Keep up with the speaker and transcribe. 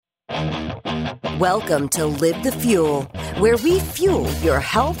Welcome to Live the Fuel, where we fuel your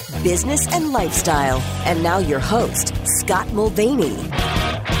health, business, and lifestyle. And now your host, Scott Mulvaney.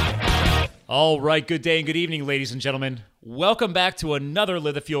 All right, good day and good evening, ladies and gentlemen. Welcome back to another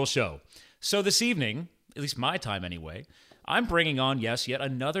Live the Fuel show. So this evening, at least my time anyway, I'm bringing on, yet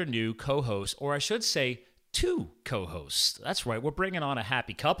another new co-host, or I should say two co-hosts. That's right, we're bringing on a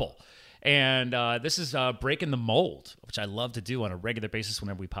happy couple. And this is breaking the mold, which I love to do on a regular basis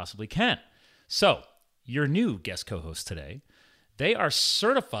whenever we possibly can. So, your new guest co-hosts today, they are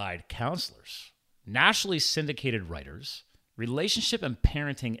certified counselors, nationally syndicated writers, relationship and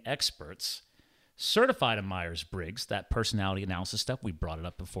parenting experts, certified in Myers-Briggs, that personality analysis stuff. We brought it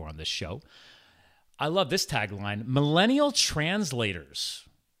up before on this show. I love this tagline, millennial translators,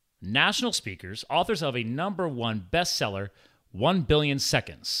 national speakers, authors of a #1 bestseller, 1 Billion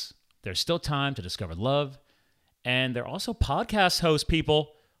Seconds. There's still time to discover love, and they're also podcast hosts,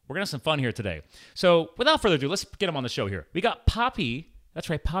 people. We're going to have some fun here today. So without further ado, let's get them on the show here. We got Poppy, that's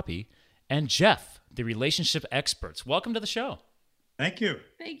right, Poppy, and Jeff, the relationship experts. Welcome to the show. Thank you.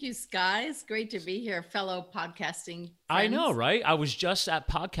 Thank you, Sky. It's great to be here, fellow podcasting friends. I know, right? I was just at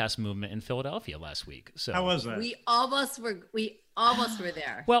Podcast Movement in Philadelphia last week. So how was that? We almost were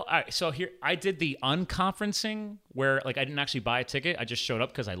there. Well, all right, so here I did the unconferencing where I didn't actually buy a ticket. I just showed up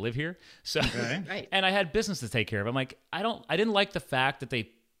because I live here. So Okay. Right. and I had business to take care of. I'm like, I didn't like the fact that they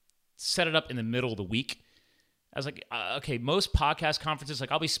set it up in the middle of the week. I was like, okay, most podcast conferences,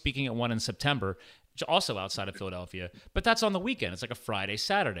 I'll be speaking at one in September, also outside of Philadelphia, but that's on the weekend. It's like a Friday,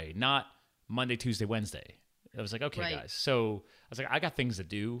 Saturday, not Monday, Tuesday, Wednesday. I was like, okay, Right. guys. So I was like, I got things to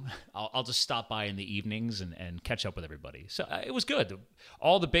do. I'll just stop by in the evenings and catch up with everybody. So it was good.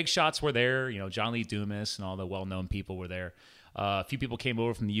 All the big shots were there. John Lee Dumas and all the well-known people were there. A few people came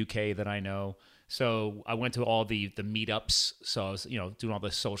over from the UK that I know. So I went to all the meetups. So I was, doing all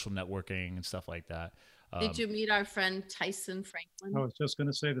the social networking and stuff like that. Did you meet our friend Tyson Franklin? I was just going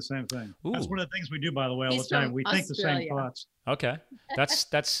to say the same thing. Ooh. That's one of the things we do, by the way, all He's the time. from We think the same Australia. thoughts. Okay.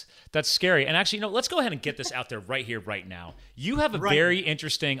 That's scary. And actually, let's go ahead and get this out there right here, right now. You have a Right. very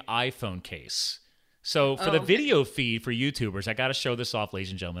interesting iPhone case. So for the okay. video feed for YouTubers, I got to show this off,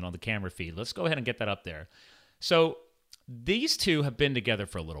 ladies and gentlemen, on the camera feed. Let's go ahead and get that up there. So these two have been together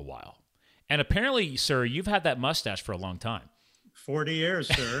for a little while. And apparently, sir, you've had that mustache for a long time. 40 years,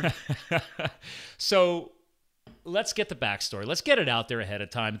 sir. So let's get the backstory. Let's get it out there ahead of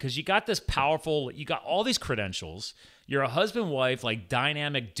time because you got you got all these credentials. You're a husband-wife,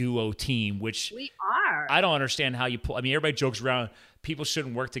 dynamic duo team, which We are. I don't understand how you pull. I mean, everybody jokes around people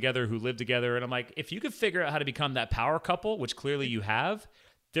shouldn't work together who live together. And I'm like, if you could figure out how to become that power couple, which clearly you have,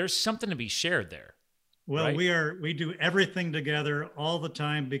 there's something to be shared there. Well, Right. we do everything together all the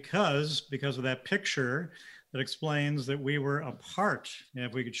time because of that picture that explains that we were apart. And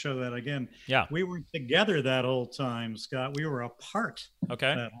if we could show that again. Yeah. We weren't together that whole time, Scott. We were apart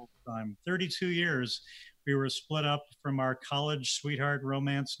Okay. that whole time. 32 years. We were split up from our college sweetheart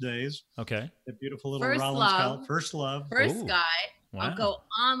romance days. Okay. The beautiful little First Rollins love. College. First love. First Ooh. guy. Wow. I'll go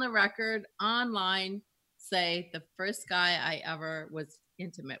on the record, online, say the first guy I ever was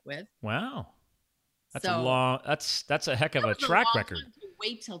intimate with. Wow. That's So- a long. That's a heck of That a was track long record. time to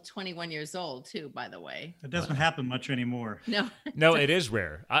wait till 21 years old, too, by the way. It doesn't happen much anymore. No. No, it is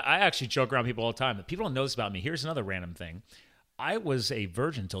rare. I actually joke around people all the time that people don't know this about me. Here's another random thing. I was a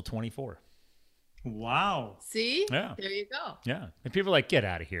virgin till 24. Wow. See? Yeah. There you go. Yeah. And people are like, get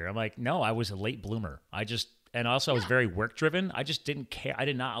out of here. I'm like, no, I was a late bloomer. And also I was very work driven. I just didn't care. I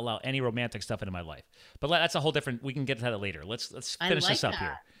did not allow any romantic stuff into my life. But that's a whole different, we can get to that later. Let's I finish like this up that.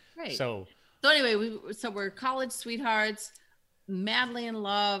 here. Right. So, So anyway, we're college sweethearts, madly in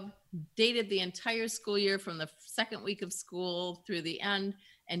love, dated the entire school year from the second week of school through the end.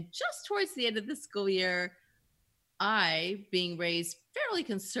 And just towards the end of the school year, I, being raised fairly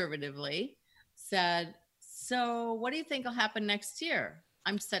conservatively, said, so what do you think will happen next year?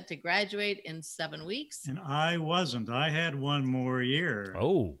 I'm set to graduate in 7 weeks. And I wasn't. I had one more year.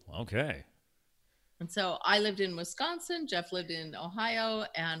 oh, okay. And so I lived in Wisconsin, Jeff lived in Ohio,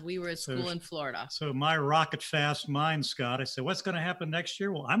 and we were at So- school in Florida. So my rocket fast mind, Scott, I said, what's going to happen next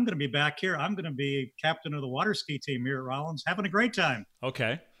year? Well, I'm going to be back here. I'm going to be captain of the water ski team here at Rollins, having a great time.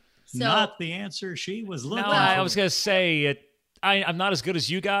 Okay. So Not the answer she was looking No, for. I was going to say it. I'm not as good as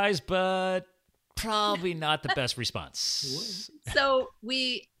you guys, but probably not the best response. so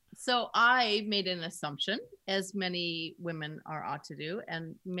I made an assumption, as many women are ought to do,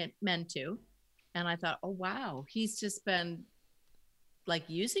 and men too. And I thought, oh wow, he's just been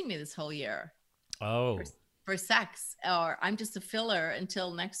using me this whole year Oh, for sex, or I'm just a filler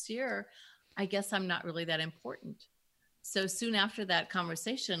until next year. I guess I'm not really that important. So soon after that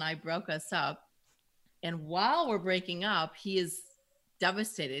conversation, I broke us up. And while we're breaking up, he is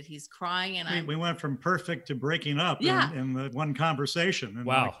devastated. He's crying. And we went from perfect to breaking up in the one conversation. And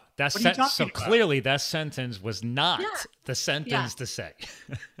wow. like, That's so about? Clearly that sentence was not Yeah. the sentence to say.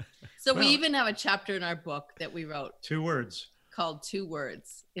 So we even have a chapter in our book that we wrote 2 words called 2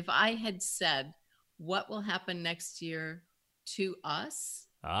 words. If I had said, what will happen next year to us?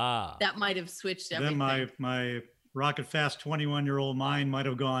 That might have switched everything. Then my rocket fast 21-year-old mind might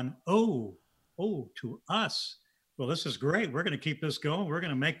have gone, oh, to us. Well, this is great. We're going to keep this going. We're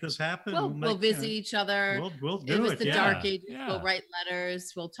going to make this happen. We'll visit each other. We'll do it. It was the dark ages. Yeah. We'll write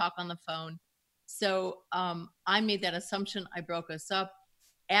letters. We'll talk on the phone. So I made that assumption. I broke us up.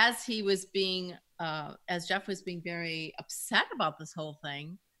 As he was being, as Jeff was being very upset about this whole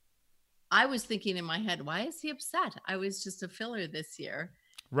thing, I was thinking in my head, why is he upset? I was just a filler this year.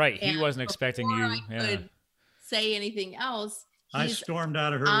 Right. He And wasn't expecting you. I could say anything else. I stormed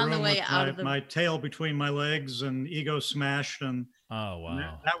out of her on room the way out with of my tail between my legs and ego smashed. And Oh,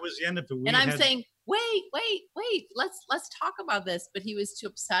 wow. that was the end of it. And I'm saying, wait, let's talk about this. But he was too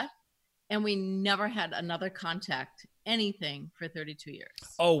upset. And we never had another contact, anything for 32 years.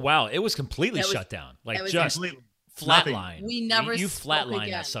 Oh, wow. It was completely shut down. Like just flatline. We never You spoke flatlined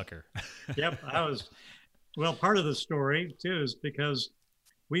again. that sucker. Yep. Well, part of the story too is because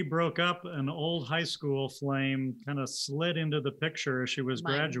we broke up, an old high school flame kind of slid into the picture as she was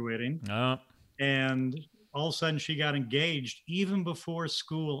graduating. Oh. And all of a sudden she got engaged even before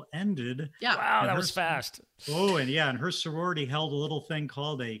school ended. Yeah. Wow, And that her- was fast. Oh, and her sorority held a little thing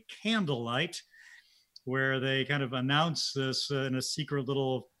called a candlelight, where they kind of announce this in a secret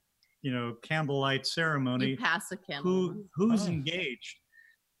little, candlelight ceremony. You pass a candle. Who's engaged?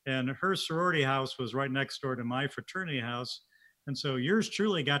 And her sorority house was right next door to my fraternity house. And so yours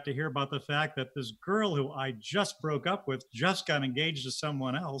truly got to hear about the fact that this girl who I just broke up with just got engaged to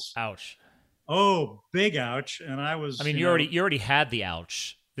someone else. Ouch. Oh, big ouch. And I was, I mean, you already had the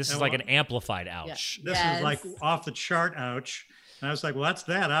ouch. This is like an amplified ouch. This is like off the chart ouch. And I was like, well, that's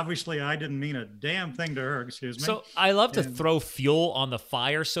that. Obviously, I didn't mean a damn thing to her. Excuse me. So I love to throw fuel on the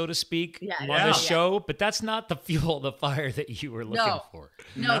fire, so to speak, on this show, but that's not the fuel, the fire that you were looking for.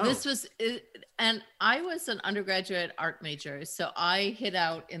 No, this was, and I was an undergraduate art major. So I hid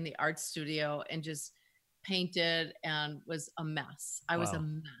out in the art studio and just painted and was a mess. I was a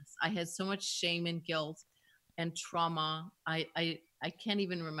mess. I had so much shame and guilt and trauma. I can't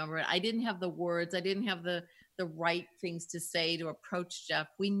even remember it. I didn't have the words. I didn't have the right things to say to approach Jeff.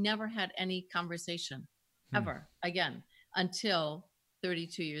 We never had any conversation ever again until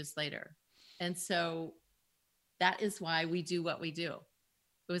 32 years later. And so that is why we do what we do.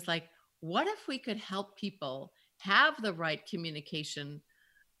 It was like, what if we could help people have the right communication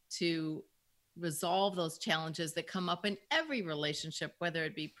to resolve those challenges that come up in every relationship, whether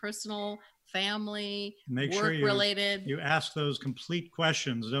it be personal, family, Make work sure related. You ask those complete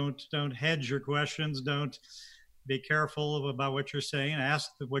questions. Don't hedge your questions. Don't be careful about what you're saying.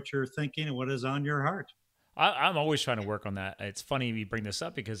 Ask what you're thinking and what is on your heart. I'm always trying to work on that. It's funny you bring this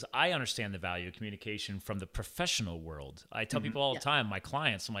up because I understand the value of communication from the professional world. I tell people all the time, my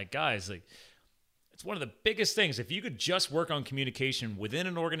clients, I'm like, guys, like, it's one of the biggest things. If you could just work on communication within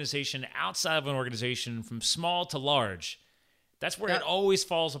an organization, outside of an organization, from small to large, that's where it always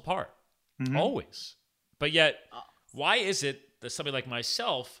falls apart. Always. But yet, why is it that somebody like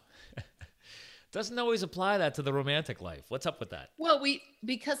myself doesn't always apply that to the romantic life? What's up with that? Well,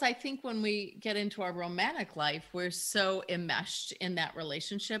 because I think when we get into our romantic life, we're so enmeshed in that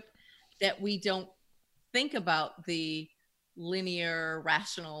relationship that we don't think about the linear,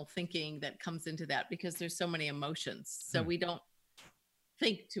 rational thinking that comes into that because there's so many emotions. So we don't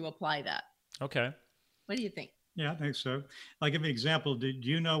think to apply that. Okay. What do you think? Yeah, I think so. I'll give you an example. Did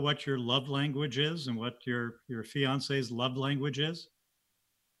you know what your love language is and what your fiance's love language is?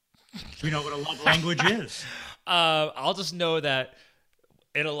 You know what a love language is? I'll just know that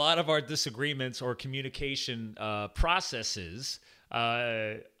in a lot of our disagreements or communication processes,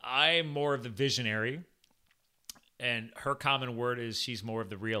 I'm more of the visionary, and her common word is she's more of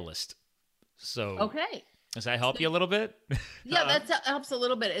the realist. So, Okay. Does that help you a little bit? Yeah, that helps a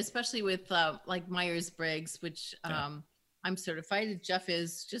little bit, especially with like Myers-Briggs, which I'm certified. Jeff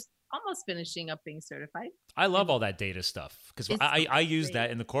is just almost finishing up being certified. I love all that data stuff because I use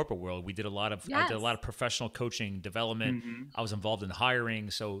that in the corporate world. I did a lot of professional coaching development. I was involved in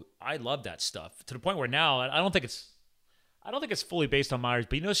hiring, so I love that stuff to the point where now I don't think it's fully based on Myers,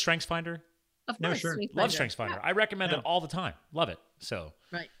 but you know StrengthsFinder? Of course, sure. Love StrengthsFinder. Yeah. I recommend it all the time. Love it. So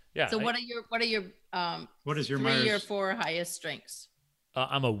Right. yeah. So what are your What is your 3 Myers? or 4 highest strengths?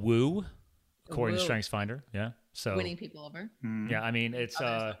 I'm a woo, according to woo. StrengthsFinder. Yeah. So winning people over. yeah, I mean, it's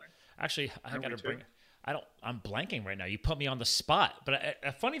Others over. actually I Aren't got to we bring. too? I'm blanking right now. You put me on the spot. But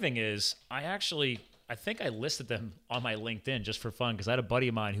a funny thing is, I think I listed them on my LinkedIn just for fun because I had a buddy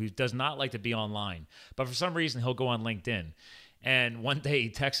of mine who does not like to be online, but for some reason he'll go on LinkedIn. And one day he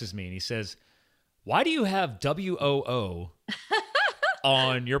texts me and he says, "Why do you have WOO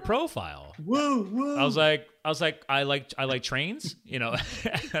on your profile?" Woo, woo. I was like, I like trains, in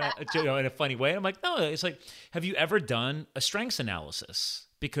a funny way. I'm like, no, it's like, have you ever done a strengths analysis?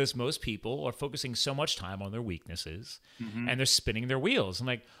 Because most people are focusing so much time on their weaknesses and they're spinning their wheels. I'm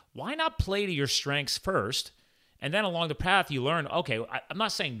like, why not play to your strengths first? And then along the path, you learn, okay, I'm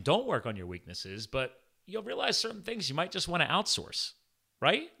not saying don't work on your weaknesses, but you'll realize certain things you might just want to outsource,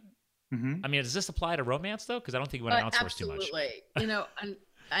 right? I mean, does this apply to romance though? Because I don't think you want to outsource too much. Absolutely. And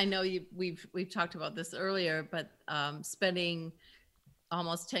I know we've talked about this earlier, but spending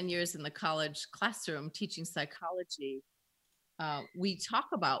almost 10 years in the college classroom teaching psychology, we talk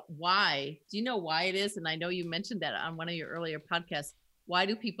about why. Do you know why it is? And I know you mentioned that on one of your earlier podcasts. Why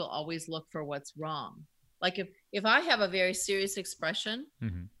do people always look for what's wrong? Like if I have a very serious expression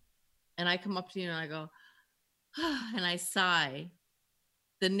and I come up to you and I go, and I sigh,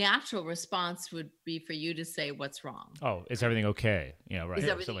 the natural response would be for you to say what's wrong. Oh, is everything okay? Right. Is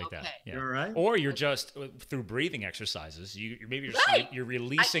everything Something like okay? that. Yeah. You all right? Or you're just through breathing exercises. You're Right. you're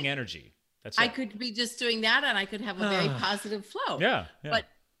releasing energy. That's I it. could be just doing that and I could have a very positive flow. Yeah.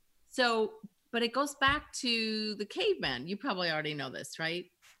 But it goes back to the caveman. You probably already know this, right?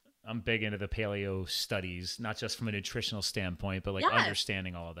 I'm big into the paleo studies, not just from a nutritional standpoint, but like Yes.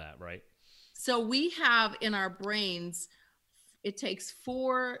 understanding all of that, right? So we have in our brains, it takes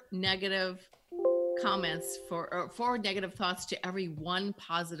 4 negative comments or 4 negative thoughts to every 1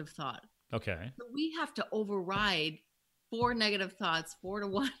 positive thought. Okay. So we have to override 4 negative thoughts, 4 to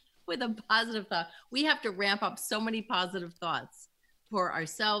 1 with a positive thought. We have to ramp up so many positive thoughts for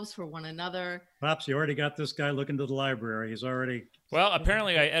ourselves, for one another. Pops, you already got this guy looking to the library. He's already. Well,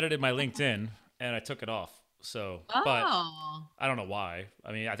 apparently I edited my LinkedIn and I took it off. So, but Oh, I don't know why.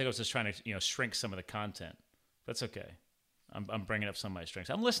 I mean, I think I was just trying to, shrink some of the content. That's okay. I'm bringing up some of my strengths.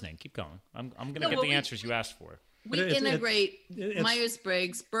 I'm listening. Keep going. I'm going to No, get but the answers you asked for. we But integrate it's-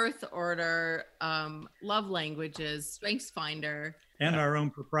 Myers-Briggs, birth order, love languages, Strengths Finder. And our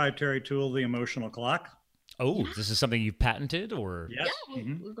own proprietary tool, the emotional clock. Oh, this is something you've patented or Yes. We'll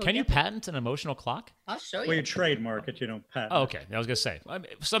go can you get it. patent an emotional clock? I'll show Well, you you. trademark it, you don't patent. Oh, okay. I was going to say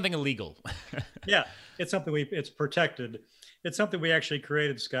something illegal. Yeah, it's something it's protected. It's something we actually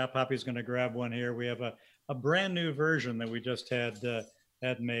created. Scott Poppy's going to grab one here. We have a brand new version that we just had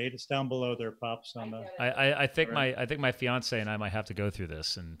made. It's down below there, Pops. On the I think my fiance and I might have to go through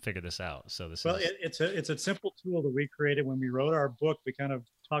this and figure this out. So this well, is it's a simple tool that we created when we wrote our book. We kind of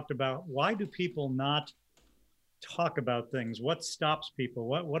talked about why do people not talk about things? What stops people?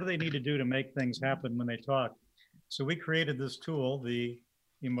 What do they need to do to make things happen when they talk? So we created this tool, the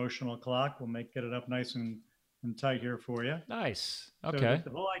emotional clock. We'll get it up nice and tight here for you. nice. So Okay. the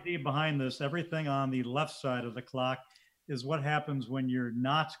whole idea behind this, everything on the left side of the clock is what happens when you're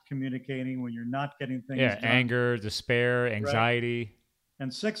not communicating, when you're not getting things Yeah, done. anger, despair, anxiety.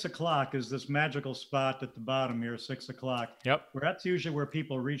 And 6 o'clock is this magical spot at the bottom here, 6 o'clock. Yep. Where that's usually where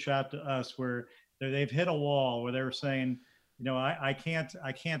people reach out to us, where they've hit a wall, where they're saying, I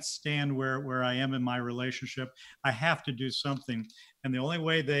can't stand where I am in my relationship. I have to do something. And the only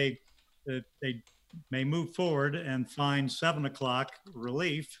way they may move forward and find 7 o'clock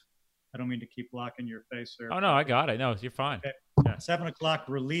relief. I don't mean to keep blocking your face there. Oh no, I got it. No, you're fine. Okay. 7 o'clock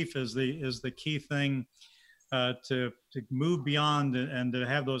relief is the key thing to move beyond and to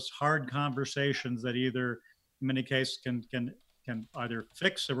have those hard conversations that either, in many cases, can either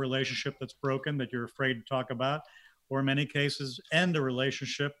fix a relationship that's broken that you're afraid to talk about, or in many cases end a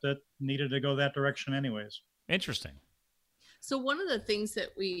relationship that needed to go that direction anyways. Interesting. So one of the things that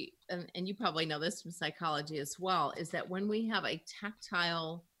we, and you probably know this from psychology as well, is that when we have a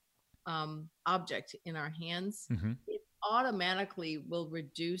tactile object in our hands, Mhm. it automatically will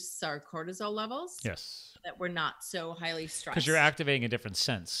reduce our cortisol levels, Yes. that we're not so highly stressed. Because you're activating a different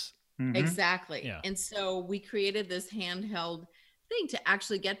sense. Mhm. Exactly. Yeah. And so we created this handheld thing to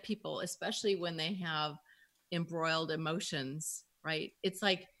actually get people, especially when they have embroiled emotions, right? It's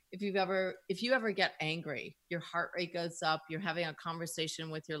like if you ever get angry, your heart rate goes up, you're having a conversation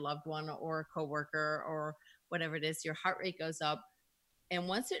with your loved one or a coworker or whatever it is, your heart rate goes up. And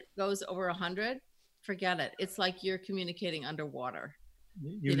once it goes over 100, forget it. It's like you're communicating underwater.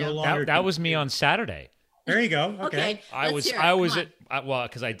 You You no know, longer. That was me on Saturday. There you go. Okay. I let's was hear it. Come on.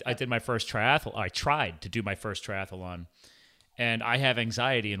 because I did my first triathlon. I tried to do my first triathlon, and I have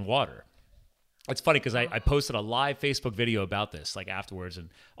anxiety in water. It's funny because I posted a live Facebook video about this like afterwards, and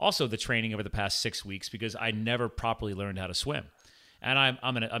also the training over the past 6 weeks because I never properly learned how to swim, and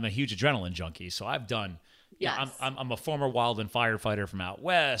I'm a huge adrenaline junkie, so I've done. Yes. Yeah, I'm a former wildland firefighter from out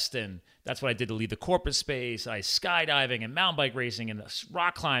west, and that's what I did to leave the corporate space. I skydiving and mountain bike racing and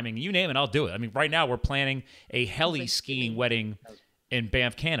rock climbing, you name it, I'll do it. I mean, right now we're planning a heli skiing wedding in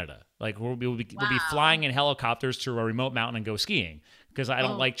Banff, Canada. Like we'll be flying in helicopters to a remote mountain and go skiing because I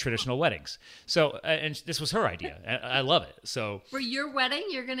don't like traditional weddings. So, and this was her idea. I love it. So for your wedding,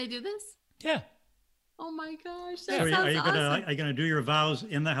 you're going to do this? Yeah. Oh my gosh, So that sounds awesome. are you gonna do your vows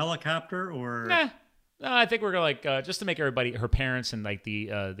in the helicopter or? Nah. No, I think we're gonna just to make everybody, her parents and like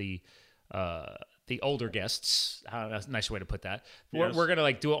the older guests. That's a nice way to put that. Yes. We're gonna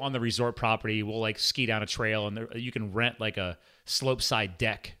like do it on the resort property. We'll like ski down a trail, and you can rent like a slope side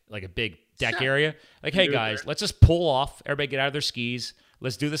deck, like a big deck area. Like, hey guys, let's just pull off. Everybody get out of their skis.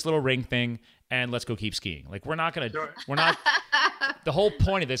 Let's do this little ring thing, and let's go keep skiing. Like we're not. The whole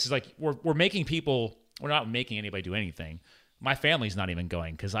point of this is like we're making people. We're not making anybody do anything. My family's not even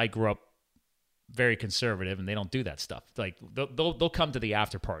going because I grew up very conservative and they don't do that stuff. Like they'll come to the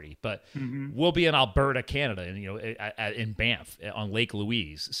after party, but we'll be in Alberta, Canada, and in Banff on Lake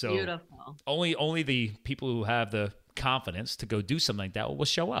Louise. So beautiful. Only the people who have the confidence to go do something like that will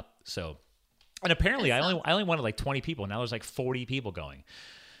show up. So, and apparently I only wanted like 20 people. Now there's like 40 people going.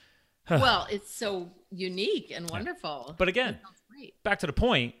 Well, it's so unique and wonderful. Yeah. But again, back to the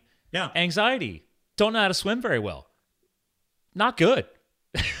point. Yeah. Anxiety. Don't know how to swim very well. Not good.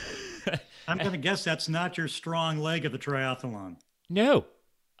 I'm going to guess that's not your strong leg of the triathlon. No.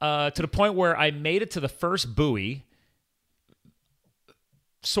 To the point where I made it to the first buoy.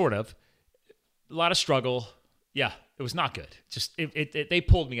 Sort of. A lot of struggle. Yeah, it was not good. Just they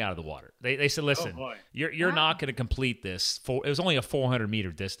pulled me out of the water. They said, listen, you're not going to complete this. It was only a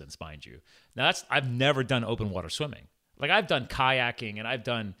 400-meter distance, mind you. Now, I've never done open water swimming. Like, I've done kayaking and I've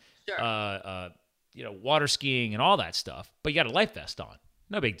done water skiing and all that stuff, but you got a life vest on.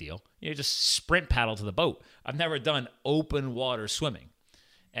 No big deal. You just sprint paddle to the boat. I've never done open water swimming.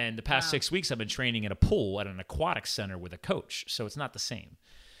 And the past 6 weeks, I've been training in a pool at an aquatic center with a coach. So it's not the same.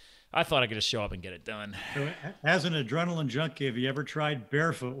 I thought I could just show up and get it done. So, as an adrenaline junkie, have you ever tried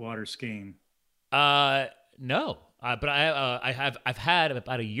barefoot water skiing? No. But I've had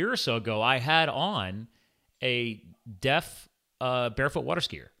about a year or so ago, I had on a deaf barefoot water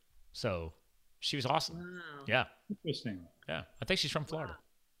skier. So she was awesome. Wow. Yeah. Interesting. Yeah. I think she's from Florida.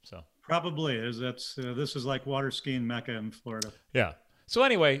 So probably is. This is like water skiing mecca in Florida. Yeah. So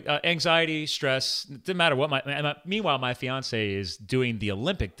anyway, anxiety, stress, didn't matter what meanwhile, my fiance is doing the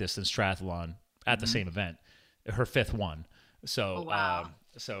Olympic distance triathlon at the same event, her fifth one. So,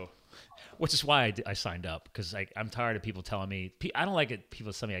 which is why I signed up, because I'm tired of people telling me, I don't like it.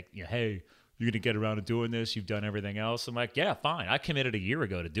 People tell me like, hey, you're going to get around to doing this. You've done everything else. I'm like, yeah, fine. I committed a year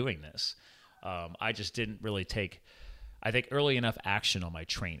ago to doing this. I just didn't really take, I think, early enough action on my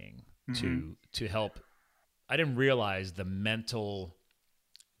training to help. I didn't realize the mental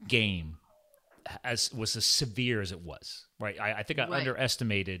game was as severe as it was, right? I think I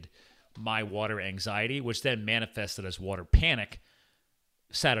underestimated my water anxiety, which then manifested as water panic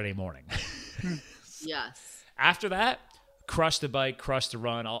Saturday morning. Yes. After that, crush the bike, crush the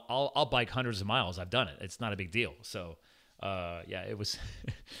run. I'll bike hundreds of miles. I've done it. It's not a big deal. So, it was.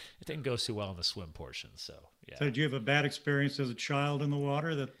 It didn't go so well in the swim portion. So, yeah. So, did you have a bad experience as a child in the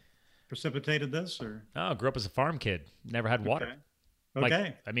water that precipitated this, or? No, I grew up as a farm kid. Never had water.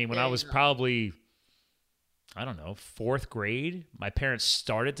 Okay. When I was probably, I don't know, 4th grade, my parents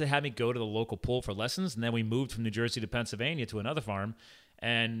started to have me go to the local pool for lessons, and then we moved from New Jersey to Pennsylvania to another farm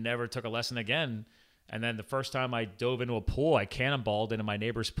and never took a lesson again. And then the first time I dove into a pool, I cannonballed into my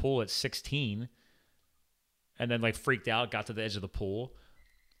neighbor's pool at 16 and then freaked out, got to the edge of the pool.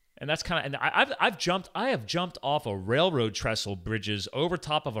 And that's kind of, and I have jumped off of railroad trestle bridges over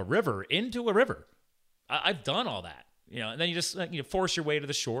top of a river into a river. I've done all that. And then you just force your way to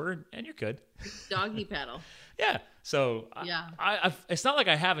the shore and you're good. Doggy paddle. Yeah. So yeah, it's not like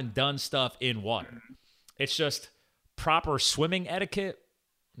I haven't done stuff in water. It's just proper swimming etiquette.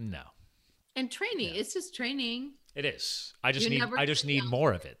 No. And training. It's just training. It is. I just need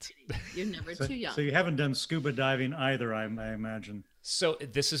more of it. You're never too young. So you haven't done scuba diving either, I imagine. So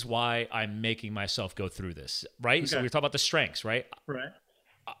this is why I'm making myself go through this, right? Okay. So we talk about the strengths, right? Right.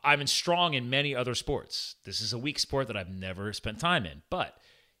 I'm strong in many other sports. This is a weak sport that I've never spent time in. But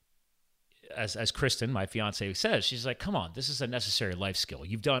as Kristen, my fiance, says, she's like, come on, this is a necessary life skill.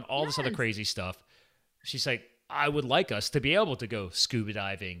 You've done all this other crazy stuff. She's like, I would like us to be able to go scuba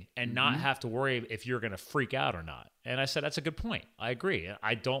diving and not have to worry if you're going to freak out or not. And I said, that's a good point. I agree.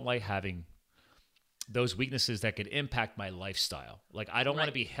 I don't like having those weaknesses that could impact my lifestyle. Like, I don't want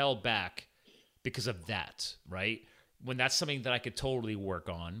to be held back because of that, right? When that's something that I could totally work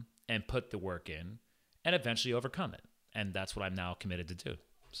on and put the work in and eventually overcome it. And that's what I'm now committed to do.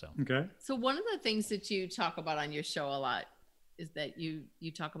 So, Okay. So one of the things that you talk about on your show a lot is that you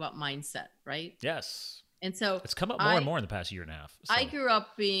talk about mindset, right? yes, And so it's come up more and more in the past year and a half. So. I grew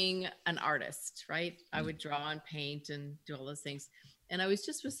up being an artist, right? I would draw and paint and do all those things. And I was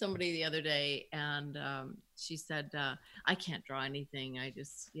just with somebody the other day, and she said, I can't draw anything. I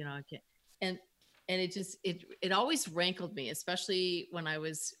just, I can't. And it just, it always rankled me, especially when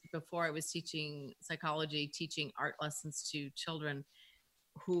before I was teaching psychology, teaching art lessons to children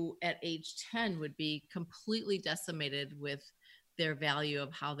who at age 10 would be completely decimated with their value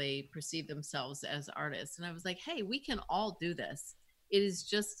of how they perceive themselves as artists. And I was like, hey, we can all do this. It is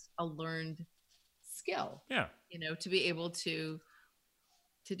just a learned skill, to be able to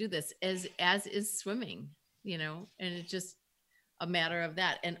do this as is swimming, and it's just a matter of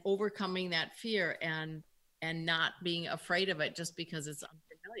that and overcoming that fear and not being afraid of it just because it's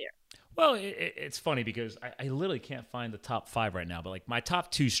unfamiliar. Well, it's funny because I literally can't find the top 5 right now, but like my top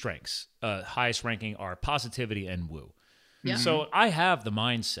 2 strengths, highest ranking, are positivity and woo. Yeah. So I have the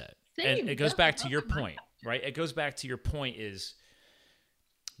mindset. Same. And it goes back to your point, right? It goes back to your point is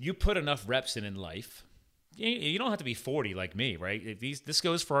you put enough reps in life. You don't have to be 40 like me, right? This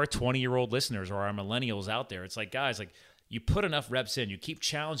goes for our 20-year-old listeners or our millennials out there. It's like, guys, like you put enough reps in, you keep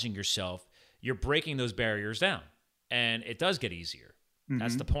challenging yourself, you're breaking those barriers down, and it does get easier. Mm-hmm.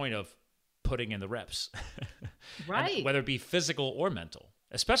 That's the point of putting in the reps. Right. And whether it be physical or mental,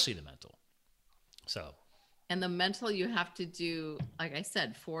 especially the mental. So. And the mental you have to do, like I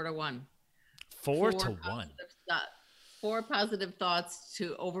said, 4 to 1. 4 to 1. 4 positive thoughts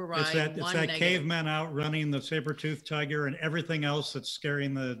to override it's that caveman outrunning the saber-toothed tiger and everything else that's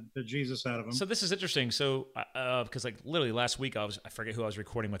scaring the Jesus out of him. So this is interesting. So because like literally last week I forget who I was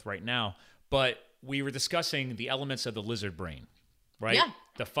recording with right now, but we were discussing the elements of the lizard brain, right? Yeah.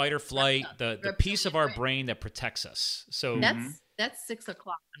 The fight or flight, the piece of our brain that protects us. So that's 6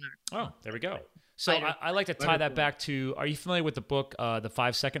 o'clock. Oh, there we go. So I like to tie that back to, are you familiar with the book, The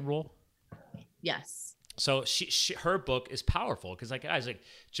 5-Second Rule? Yes. So her book is powerful because, like, guys, like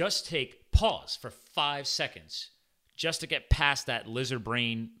just pause for 5 seconds just to get past that lizard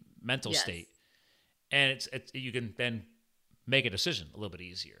brain mental state, and you can then make a decision a little bit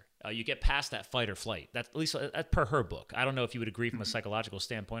easier. You get past that fight or flight. That's at least per her book. I don't know if you would agree from a psychological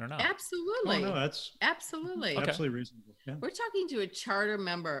standpoint or not. Absolutely. Oh, no, that's absolutely absolutely reasonable. Yeah. We're talking to a charter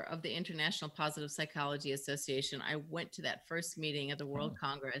member of the International Positive Psychology Association. I went to that first meeting at the World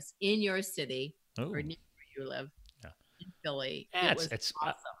Congress in your city, or near where you live, in Philly. Yeah, it was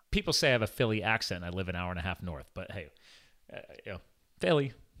awesome. People say I have a Philly accent. I live an hour and a half north, but hey,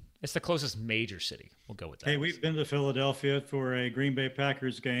 Philly. It's the closest major city. We'll go with that. Hey, we've been to Philadelphia for a Green Bay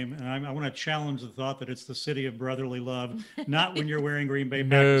Packers game, and I want to challenge the thought that it's the city of brotherly love. Not when you're wearing Green Bay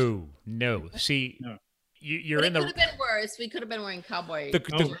Packers. No. See, you're in the. It could have been worse. We could have been wearing cowboy.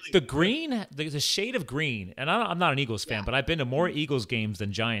 The green, the shade of green, and I'm not an Eagles fan, but I've been to more Eagles games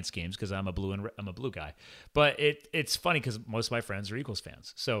than Giants games because I'm a blue guy. But it's funny because most of my friends are Eagles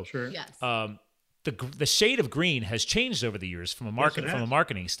fans. So sure. Yes. The shade of green has changed over the years from a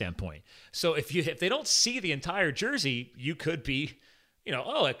marketing standpoint. So if they don't see the entire jersey, you could be,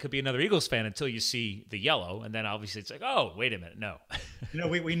 it could be another Eagles fan until you see the yellow, and then obviously it's like, oh, wait a minute, no.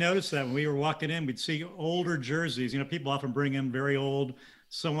 We noticed that when we were walking in, we'd see older jerseys. People often bring in very old,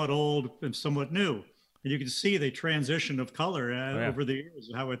 somewhat old, and somewhat new. And you can see the transition of color over the years,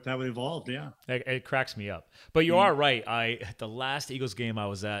 how it evolved. Yeah, it cracks me up. But you are right. The last Eagles game I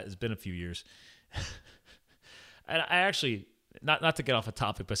was at, it's been a few years. And I actually, not to get off a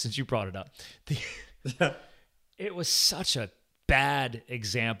topic, but since you brought it up, it was such a bad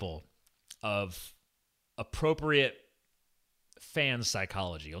example of appropriate fan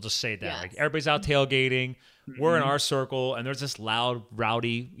psychology. I'll just say that. Yes. Like everybody's out tailgating, we're in our circle, and there's this loud,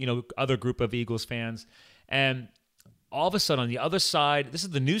 rowdy, other group of Eagles fans, and all of a sudden on the other side, this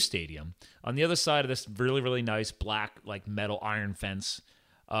is the new stadium. On the other side of this really, really nice black like metal iron fence.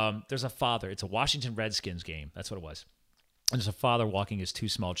 There's a father. It's a Washington Redskins game. That's what it was. And there's a father walking his 2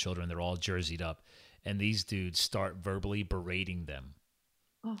 small children. They're all jerseyed up. And these dudes start verbally berating them.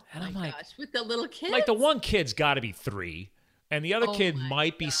 Oh, and I'm gosh. With the little kids? Like the one kid's got to be 3. And the other kid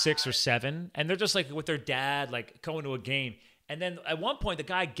might be 6 or 7. And they're just like with their dad, like going to a game. And then at one point, the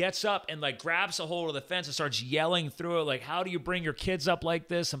guy gets up and like grabs a hold of the fence and starts yelling through it. Like, how do you bring your kids up like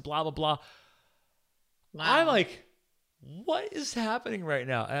this? And blah, blah, blah. Wow. I'm like, what is happening right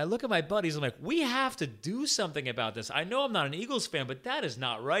now? And I look at my buddies. I'm like, we have to do something about this. I know I'm not an Eagles fan, but that is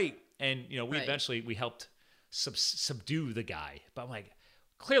not right. And, we Right. eventually, we helped subdue the guy. But I'm like,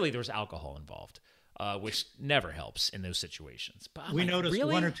 clearly there was alcohol involved, which never helps in those situations. But I'm We like, noticed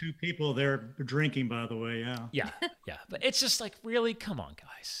really? one or two people there drinking, by the way. Yeah. Yeah, yeah. But it's just like, really? Come on,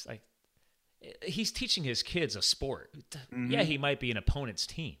 guys. Like, he's teaching his kids a sport. Yeah, he might be an opponent's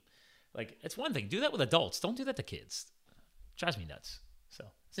team. Like, it's one thing. Do that with adults. Don't do that to kids. Drives me nuts. So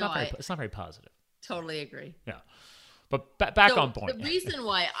it's No, it's not very positive. Totally agree. Yeah. But back So on point. The reason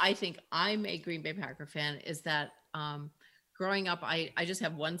why I think I'm a Green Bay Packer fan is that growing up, I just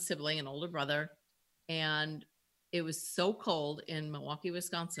have one sibling, an older brother, and it was so cold in Milwaukee,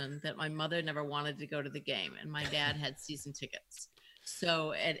 Wisconsin, that my mother never wanted to go to the game, and my dad had season tickets.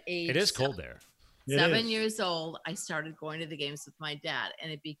 So at age It is cold there. It 7 is. years old, I started going to the games with my dad,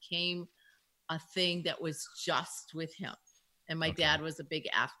 and it became a thing that was just with him. And my Okay. dad was a big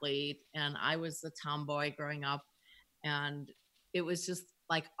athlete, and I was a tomboy growing up, and it was just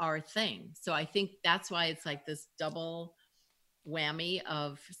like our thing. So I think that's why it's like this double whammy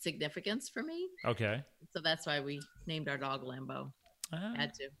of significance for me. Okay. So that's why we named our dog Lambo.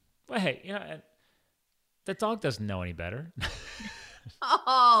 Had to. Well, hey, the dog doesn't know any better.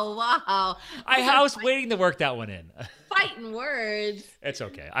 Oh wow! I was waiting to work that one in. Fighting words. It's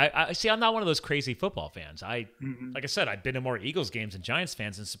okay. I see. I'm not one of those crazy football fans. Like I said, I've been to more Eagles games than Giants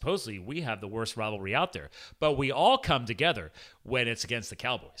fans, and supposedly we have the worst rivalry out there. But we all come together when it's against the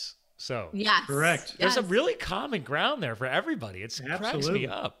Cowboys. So Yes. Correct. there's a Yes. really common ground there for everybody. It cracks me Absolutely.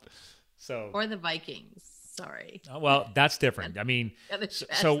 up. So Or the Vikings. Sorry. well, that's different. I mean, Yeah, that's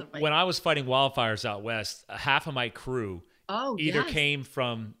so the when I was fighting wildfires out west, half of my crew Oh, either yes. came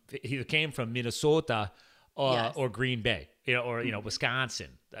from Minnesota Yes. or Green Bay, or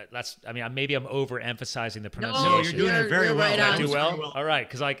Wisconsin. That's I mean, maybe I'm overemphasizing the No, pronunciation. you're doing it very You're well. right I on. do Very well. All right,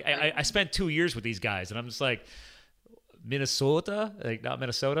 because like I spent 2 years with these guys, and I'm just like Minnesota, like not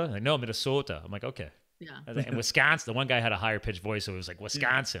Minnesota, like no Minnesota. I'm like okay, Yeah. and Wisconsin. The one guy had a higher pitched voice, so it was like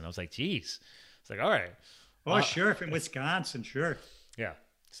Wisconsin. I was like, geez, it's like all right, Oh, sure. From Wisconsin, sure. yeah.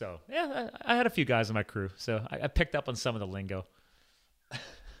 So yeah, I had a few guys in my crew, so I picked up on some of the lingo.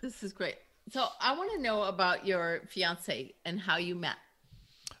 This is great. So I want to know about your fiance and how you met.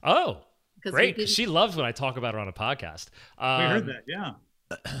 Oh, 'Cause great! we didn't- She loves when I talk about her on a podcast. We heard that. Yeah.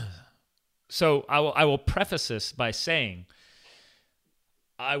 So I will preface this by saying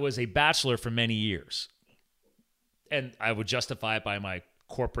I was a bachelor for many years, and I would justify it by my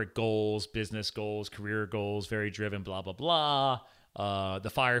corporate goals, business goals, career goals, very driven, blah blah blah. The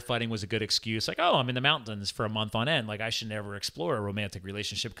firefighting was a good excuse, like, oh, I'm in the mountains for a month on end, like I should never explore a romantic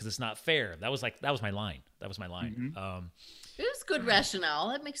relationship because it's not fair. That was my line. It was good rationale.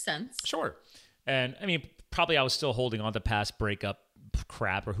 That makes sense. Sure. And I mean, probably I was still holding on to past breakup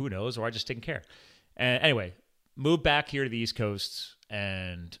crap, or who knows, or I just didn't care. And anyway, moved back here to the East Coast,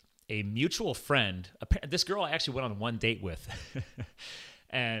 and a mutual friend, this girl I actually went on one date with,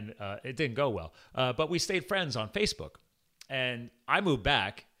 and it didn't go well. But we stayed friends on Facebook. And I moved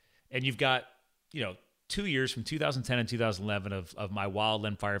back, and you've got, 2 years from 2010 and 2011 of my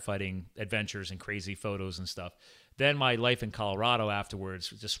wildland firefighting adventures and crazy photos and stuff. Then my life in Colorado afterwards,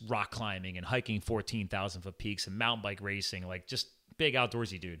 just rock climbing and hiking 14,000 foot peaks and mountain bike racing, like just big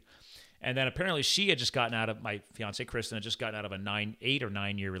outdoorsy dude. And then apparently she had just gotten out of, my fiance Kristen had just gotten out of a 8 or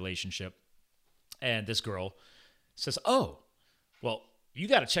 9 year relationship. And this girl says, oh, well, you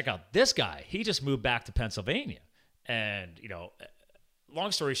got to check out this guy. He just moved back to Pennsylvania. And,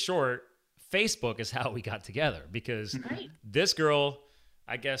 long story short, Facebook is how we got together, because this girl,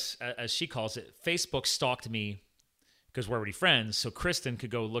 I guess, as she calls it, Facebook stalked me because we're already friends. So Kristen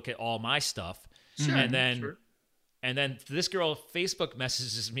could go look at all my stuff. Sure. And then this girl Facebook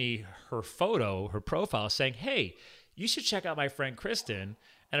messages me her profile saying, hey, you should check out my friend Kristen.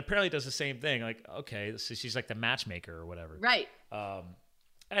 And apparently does the same thing. Like, okay, so she's like the matchmaker or whatever. Right.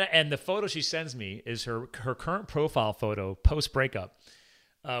 And the photo she sends me is her current profile photo post breakup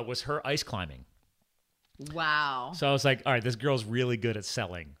was her ice climbing. Wow. So I was like, all right, this girl's really good at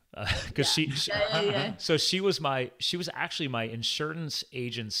selling, because Yeah. so she was actually my insurance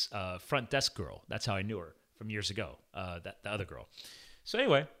agent's front desk girl. That's how I knew her from years ago. The other girl. So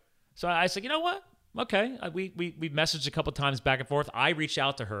anyway, I said, you know what? Okay, we messaged a couple times back and forth. I reach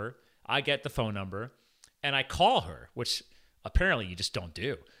out to her. I get the phone number, and I call her, which apparently you just don't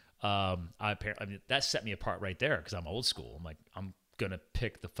do. That set me apart right there, because I'm old school. I'm like, I'm gonna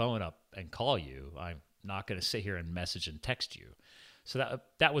pick the phone up and call you. I'm not gonna sit here and message and text you. So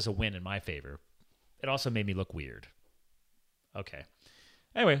that was a win in my favor. It also made me look weird. Okay.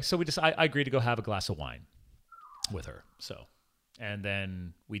 Anyway, so I agreed to go have a glass of wine with her. So, and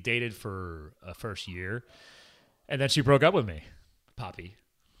then we dated for a first year, and then she broke up with me, Poppy.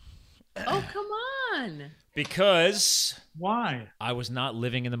 Oh, come on. Because Why? I was not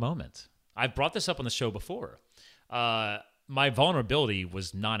living in the moment. I've brought this up on the show before. My vulnerability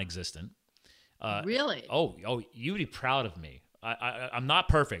was non-existent. Really? Oh, you'd be proud of me. I'm not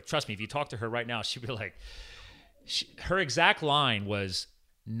perfect. Trust me. If you talk to her right now, she'd be like, her exact line was,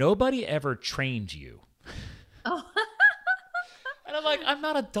 "Nobody ever trained you." Oh. And I'm like, I'm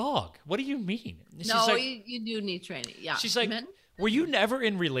not a dog. What do you mean? She's No, like, you do need training. Yeah. she's like, Men? were you never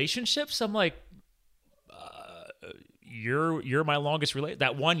in relationships? I'm like, you're my longest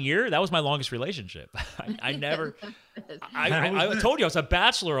that 1 year, that was my longest relationship. I never, I told you I was a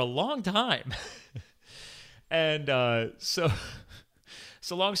bachelor a long time. And so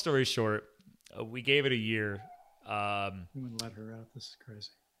long story short, we gave it a year. I'm going to let her out. This is crazy.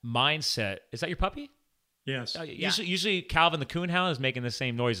 Mindset. Is that your puppy? Yes. Usually Calvin the Coonhound is making the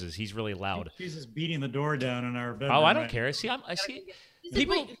same noises. He's really loud. She's just beating the door down in our bedroom. Oh, I don't right care. See, I see. He's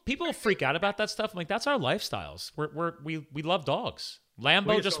a People freak out about that stuff. I'm like, that's our lifestyles. We love dogs.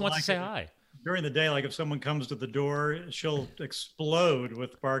 Lambo We just so wants like to say it. hi. During the day, like if someone comes to the door, she'll explode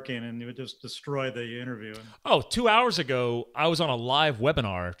with barking and it would just destroy the interview. Oh, 2 hours ago, I was on a live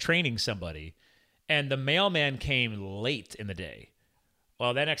webinar training somebody, and the mailman came late in the day.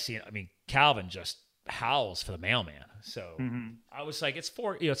 Well, that next scene, I mean, Calvin just howls for the mailman. So I was like, it's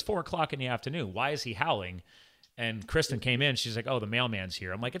 4:00 in the afternoon. Why is he howling? And Kristen came in. She's like, oh, the mailman's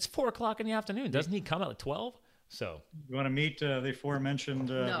here. I'm like, it's 4:00 in the afternoon. Doesn't he come at like 12? So You want to meet the aforementioned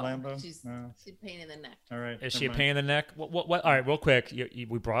no, Lambo? she's No. a pain in the neck. All right. is she a never pain mind. in the neck? What? All right, real quick.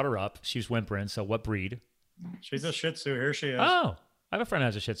 We brought her up. She was whimpering. So what breed? She's a Shih Tzu. Here she is. Oh, I have a friend who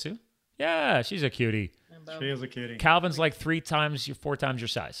has a Shih Tzu. Yeah, she's a cutie. She is a kitty. Calvin's like 4 times your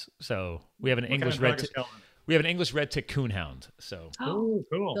size. So we have an What English kind of red. dog is Calvin? We have an English red tick coonhound. So Oh,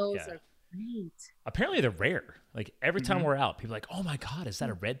 cool. Those Yeah. are great. apparently they're rare. Like every time we're out, people are like, "Oh my god, is that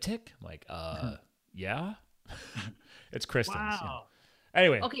a red tick?" I'm like, yeah. It's Kristen's. yeah. Wow.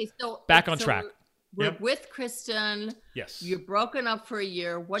 Anyway, Okay, so Back on track. We're Yep. with Kristen. yes. You're broken up for a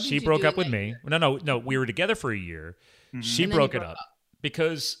year. What did She you broke do up with that me. year? No. We were together for a year. She And then you broke it broke up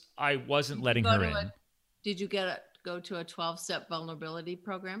because I wasn't letting Go her to in. Did you go to a 12-step vulnerability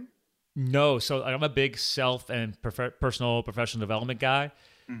program? No, so I'm a big self and personal professional development guy.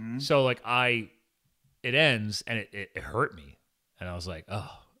 So like it ends and it hurt me, and I was like,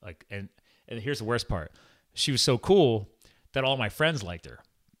 oh, like and here's the worst part: she was so cool that all my friends liked her.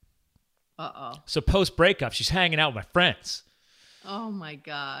 Uh-oh. So post breakup, she's hanging out with my friends. Oh my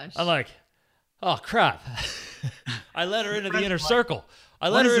gosh. I'm like, oh crap! I let her into the inner circle. I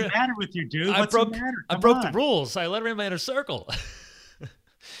What let her. does it matter with you, dude? I What's broke. the matter? I Come broke on. the rules. I let her in my inner circle.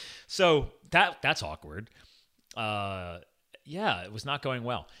 So that's awkward. Yeah, it was not going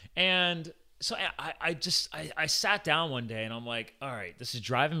well. And so I sat down one day and I'm like, all right, this is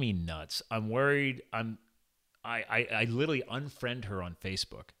driving me nuts. I'm worried. I literally unfriend her on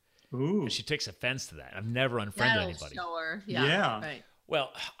Facebook. Ooh. And she takes offense to that. I've never unfriended That'll anybody. show her. Yeah. Yeah. Right.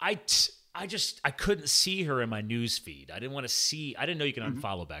 Well, I couldn't see her in my news feed. I didn't want to see. I didn't know you can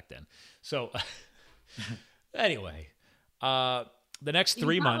unfollow back then. So anyway, the next You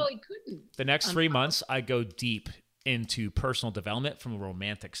 3 months. probably couldn't. The next 3 months, I go deep into personal development from a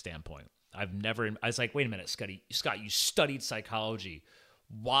romantic standpoint. I was like, wait a minute, Scott, you studied psychology.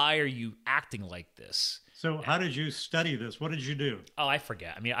 Why are you acting like this? So how did you study this? What did you do? Oh, I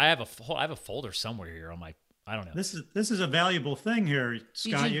forget. I mean, I have a folder somewhere here on my, I don't know. This is a valuable thing here,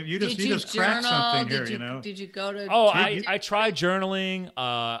 Scott. You just cracked journal? something Did here, you know. Did you go to? Oh, I tried journaling.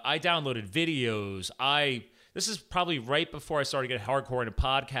 I downloaded videos. This is probably right before I started getting hardcore into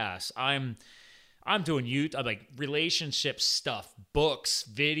podcasts. I'm doing I'm like relationship stuff, books,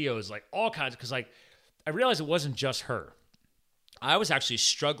 videos, like all kinds. Because like I realized it wasn't just her. I was actually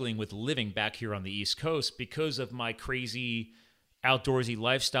struggling with living back here on the East Coast because of my crazy outdoorsy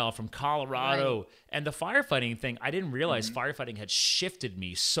lifestyle from Colorado. Right. And the firefighting thing. I didn't realize firefighting had shifted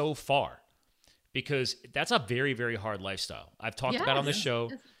me so far, because that's a very, very hard lifestyle. I've talked about it on this show.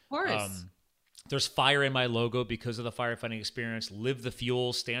 Yes, of course. There's fire in my logo because of the firefighting experience. Live the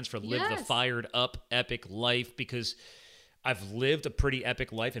Fuel stands for Live the Yes. Fired Up Epic Life, because I've lived a pretty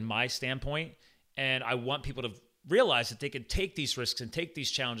epic life in my standpoint. And I want people to realize that they can take these risks and take these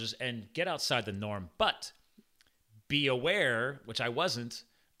challenges and get outside the norm. But be aware, which I wasn't,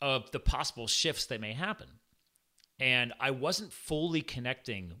 of the possible shifts that may happen. And I wasn't fully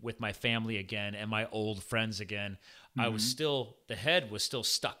connecting with my family again and my old friends again. I was still, the head was still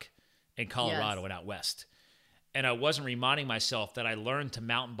stuck in Colorado Yes. and out west. And I wasn't reminding myself that I learned to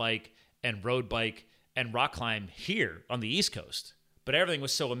mountain bike and road bike and rock climb here on the East Coast. But everything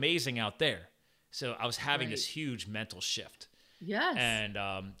was so amazing out there. So I was having this huge mental shift. Yes.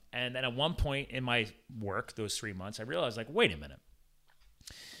 And then at one point in my work, those 3 months, I realized, like, wait a minute.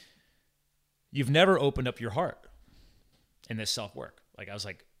 You've never opened up your heart in this self-work. Like, I was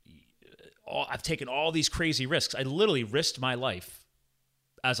like, I've taken all these crazy risks. I literally risked my life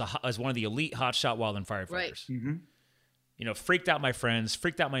as one of the elite hotshot wildland firefighters. Right. Mm-hmm. You know, freaked out my friends,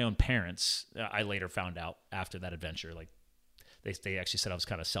 freaked out my own parents. I later found out after that adventure, like they actually said I was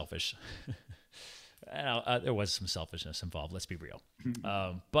kind of selfish. There was some selfishness involved. Let's be real.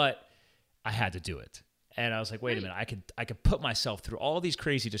 But I had to do it, and I was like, wait a minute, I could put myself through all these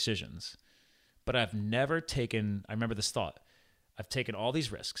crazy decisions, but I've never taken. I remember this thought: I've taken all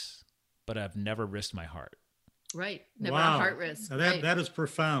these risks, but I've never risked my heart. Right. Never Wow. a heart risk. Now Right. that is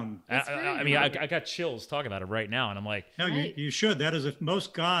profound. That's I mean, I got chills talking about it right now, and I'm like, No, Right. you should. That is, if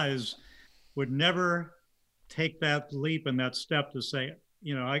most guys would never take that leap and that step to say,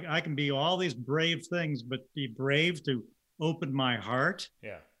 you know, I can be all these brave things, but be brave to open my heart.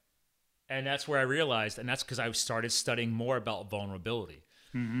 yeah. And that's where I realized, and that's because I started studying more about vulnerability.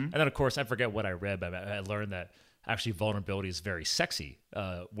 Mm-hmm. And then, of course, I forget what I read, but I learned that actually vulnerability is very sexy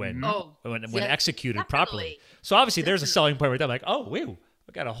when Oh, when yeah, executed properly. definitely. So obviously, there's a selling point right there. I'm like, oh, woo,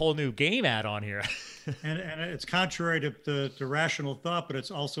 I got a whole new game add on here. And it's contrary to rational thought, but it's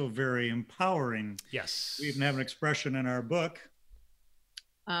also very empowering. Yes. We even have an expression in our book.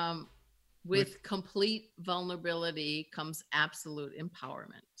 With complete vulnerability comes absolute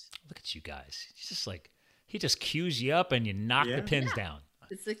empowerment. Look at you guys. He's just like, he just cues you up and you knock Yeah. the pins down.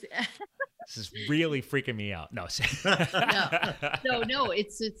 It's like, This is really freaking me out. No. no,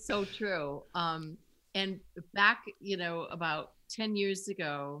 it's so true. And back, you know, about 10 years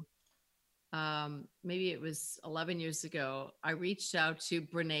ago, maybe it was 11 years ago, I reached out to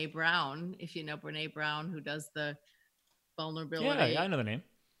Brene Brown, if you know Brene Brown, who does the vulnerability. Yeah, I know the name.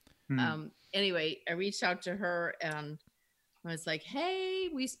 Anyway, I reached out to her and I was like, hey,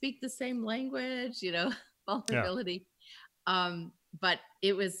 we speak the same language, you know, vulnerability. But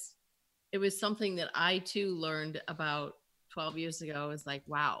it was something that I too learned about 12 years ago. Is like,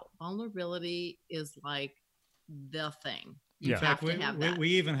 wow, vulnerability is like the thing. You In fact, have to have that. we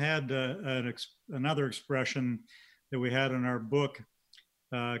even had another expression that we had in our book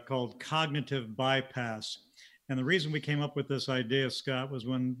called cognitive bypass. And the reason we came up with this idea, Scott, was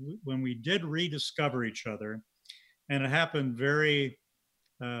when we did rediscover each other, and it happened very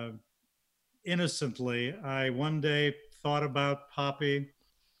innocently. I one day thought about Poppy,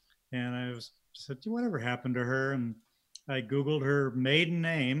 and I said, whatever happened to her? And I Googled her maiden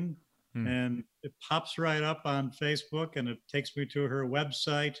name, and it pops right up on Facebook, and it takes me to her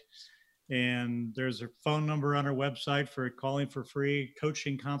website. And there's a phone number on her website for calling for free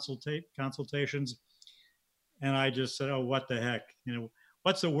coaching consultations. And I just said, oh, what the heck? You know,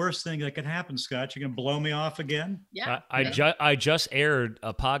 what's the worst thing that could happen, Scott? You're going to blow me off again? Yeah. I just aired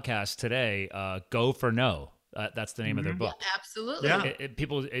a podcast today, Go for No. That's the name of their book. Yeah, absolutely. Yeah.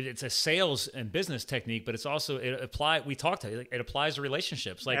 It's a sales and business technique, but it's also it applies to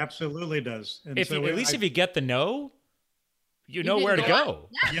relationships. Like Absolutely does. And if you get the no, you know can where to go go.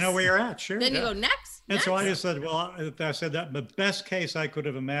 Next. you know where you're at, sure. Then you go next. And so I next. just said, well, I said that the best case I could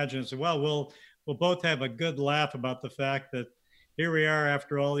have imagined is, well, we'll both have a good laugh about the fact that here we are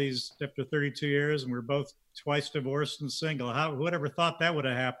after 32 years, and we're both twice divorced and single. Whoever thought that would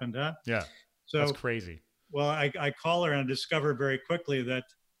have happened, huh? Yeah, So, that's crazy. well, I call her and I discovered very quickly that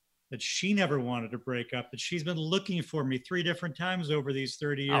she never wanted to break up, that she's been looking for me 3 different times over these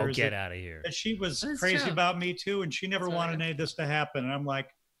 30 years. Oh, get out of here. That she was That's crazy true. about me too, and she never That's wanted right. any of this to happen. And I'm like,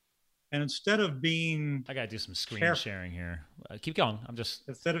 and instead of being I gotta do some screen Careful. sharing here. Keep going.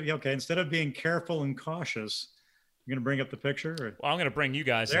 instead of being careful and cautious, you're gonna bring up the picture. Or? Well, I'm going to bring you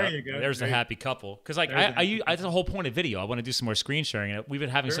guys There up. you go. There's the There you- happy couple. Because like There's the that's the whole point of video. I want to do some more screen sharing. And we've been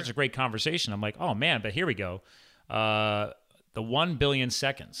having Sure. such a great conversation. I'm like, oh man, but here we go. The 1 billion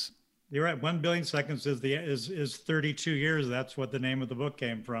seconds. You're right. 1 billion seconds is 32 years. That's what the name of the book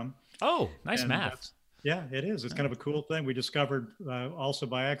came from. Oh, nice And math. that's- Yeah, it is. It's kind of a cool thing we discovered also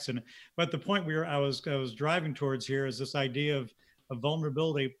by accident. But the point I was driving towards here is this idea of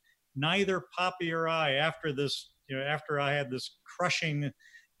vulnerability. Neither Poppy or I, after I had this crushing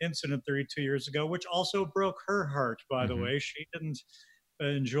incident 32 years ago, which also broke her heart, by the Mhm. way, she didn't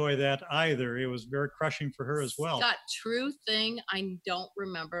enjoy that either. It was very crushing for her as well. Scott, true thing. I don't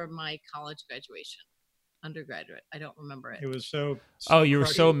remember my college graduation, undergraduate. I don't remember it. It was so. Oh, you were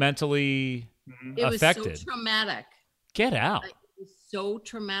so crushing. mentally Mhm. It was affected. so traumatic. Get out. It was so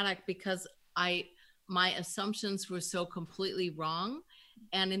traumatic because my assumptions were so completely wrong,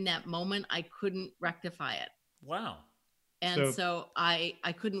 and in that moment I couldn't rectify it. Wow. And so I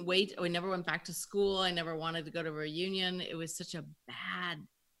couldn't wait. I never went back to school. I never wanted to go to a reunion. It was such a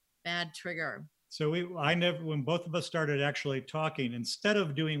bad trigger. So when both of us started actually talking, instead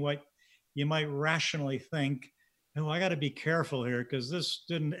of doing what you might rationally think, oh, I got to be careful here because this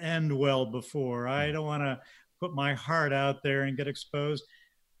didn't end well before. I don't want to put my heart out there and get exposed.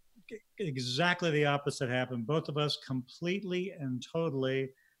 Exactly the opposite happened. Both of us completely and totally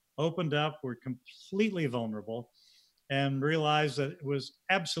opened up. We're completely vulnerable and realized that it was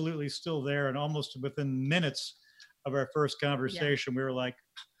absolutely still there. And almost within minutes of our first conversation, we were like,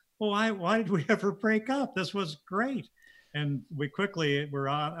 well, why did we ever break up? This was great. And we quickly were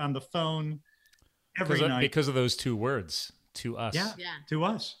on the phone every night. Because of those two words, to us. Yeah, to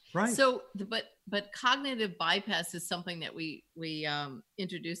us, right. So, but cognitive bypass is something that we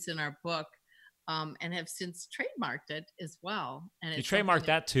introduced in our book and have since trademarked it as well. And you trademarked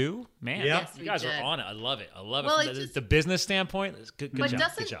that too? Man, yes, you guys are on it. I love it. Well, from the business standpoint. Good but job.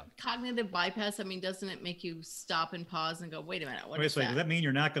 Doesn't cognitive bypass, doesn't it make you stop and pause and go, wait a minute, does that mean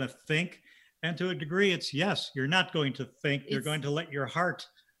you're not going to think? And to a degree, it's yes, you're not going to think. You're going to let your heart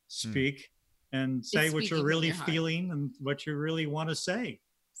speak and say what you're really feeling and what you really want to say.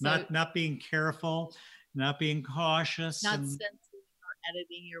 So, not being careful, not being cautious. Not censoring or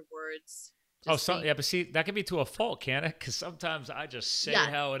editing your words. But see, that can be to a fault, can't it? Because sometimes I just say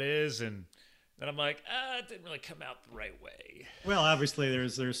how it is, and then I'm like, it didn't really come out the right way. Well, obviously,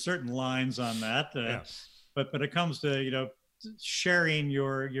 there's certain lines on that, but it comes to sharing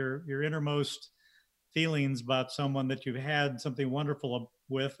your innermost feelings about someone that you've had something wonderful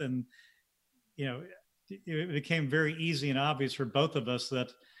with, and it became very easy and obvious for both of us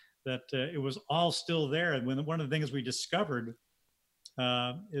that it was all still there. And one of the things we discovered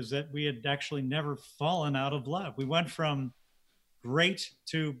is that we had actually never fallen out of love. We went from great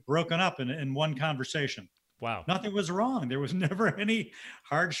to broken up in one conversation. Wow. Nothing was wrong. There was never any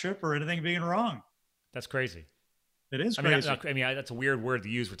hardship or anything being wrong. That's crazy. It is crazy. That's a weird word to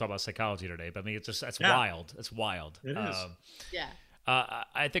use. We're talking about psychology today, but that's wild. It's wild. It is.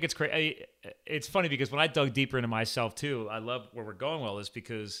 I think it's crazy. It's funny because when I dug deeper into myself too, I love where we're going with all this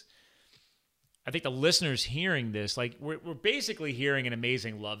because I think the listeners hearing this, like we're basically hearing an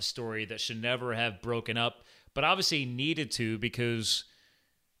amazing love story that should never have broken up, but obviously needed to because,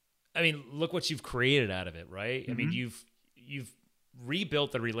 look what you've created out of it, right? Mm-hmm. You've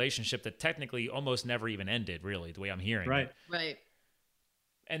rebuilt the relationship that technically almost never even ended, really, the way I'm hearing it. Right.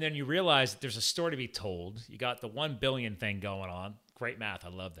 And then you realize that there's a story to be told. You got the 1 billion thing going on. Great math. I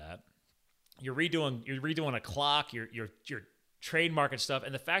love that. You're redoing a clock, you're trademarking stuff.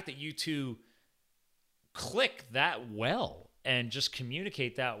 And the fact that you two click that well and just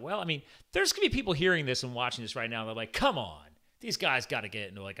communicate that well. There's going to be people hearing this and watching this right now. They're like, come on, these guys got to get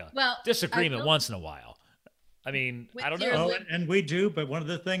into like a disagreement once in a while. I don't know. And we do, but one of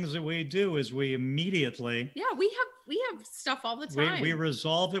the things that we do is we immediately. Yeah, we have stuff all the time. We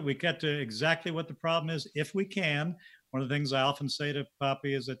resolve it. We get to exactly what the problem is if we can. One of the things I often say to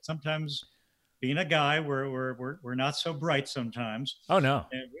Poppy is that sometimes being a guy, we're not so bright sometimes. Oh no.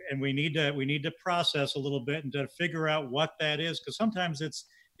 And we need to process a little bit and to figure out what that is, because sometimes it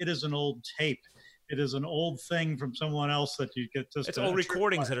is an old tape. It is an old thing from someone else that you get just. It's old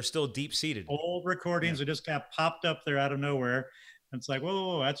recordings that are still deep seated. Old recordings that just got popped up there out of nowhere. And it's like,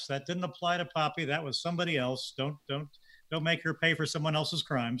 whoa, that didn't apply to Poppy. That was somebody else. Don't make her pay for someone else's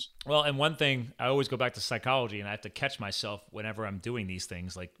crimes. Well, and one thing I always go back to psychology, and I have to catch myself whenever I'm doing these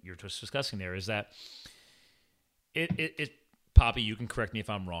things, like you're just discussing there, is that it Poppy, you can correct me if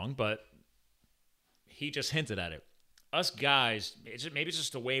I'm wrong, but he just hinted at it. Us guys, maybe it's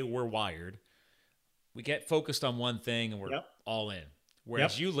just the way we're wired. We get focused on one thing and we're all in.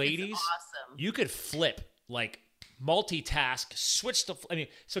 Whereas you ladies, you could flip, like multitask, switch to,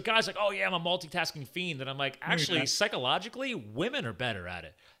 so guys like, oh yeah, I'm a multitasking fiend. And I'm like, actually, psychologically, women are better at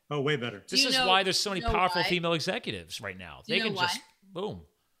it. Oh, way better. This is why there's so many powerful female executives right now. They can just, boom.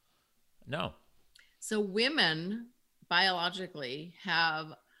 No. So women biologically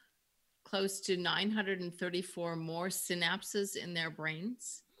have close to 934 more synapses in their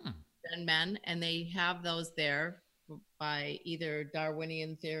brains than men, and they have those there by either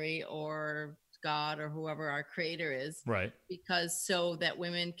Darwinian theory or God or whoever our creator is, right? Because so that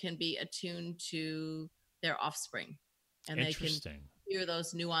women can be attuned to their offspring and they can hear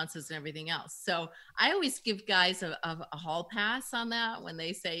those nuances and everything else. So I always give guys a hall pass on that when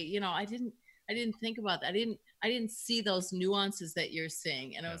they say, I didn't think about that. I didn't see those nuances that you're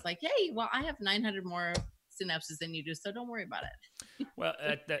seeing. And I was like, hey, well, I have 900 more synapses than you do, so don't worry about it. Well,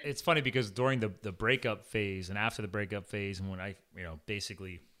 it's funny because during the breakup phase and after the breakup phase, and when I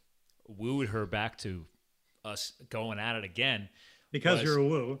basically wooed her back to us going at it again. Because you're a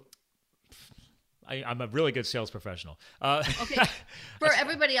woo. I'm a really good sales professional. Okay. For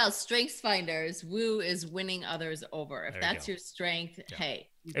everybody else, strengths finders, woo is winning others over. If that's your strength, hey.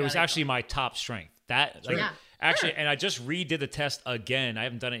 It was actually my top strength. Actually, and I just redid the test again. I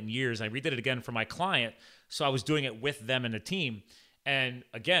haven't done it in years. I redid it again for my client. So I was doing it with them and the team. And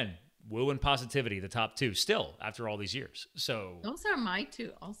again, woo and positivity, the top two, still after all these years. So those are my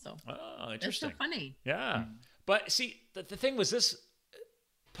two also. Oh, interesting. That's so funny. Yeah. But see, the thing was this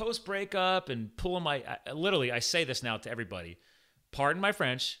post breakup and pulling literally, I say this now to everybody, pardon my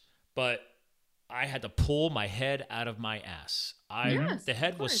French, but I had to pull my head out of my ass. The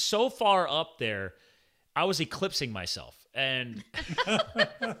head was so far up there, I was eclipsing myself. And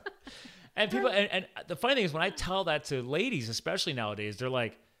and people, and the funny thing is when I tell that to ladies, especially nowadays, they're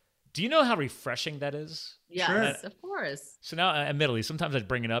like, do you know how refreshing that is? Yes, of course. So now, admittedly, sometimes I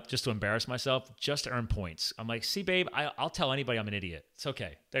bring it up just to embarrass myself, just to earn points. I'm like, see, babe, I'll tell anybody I'm an idiot. It's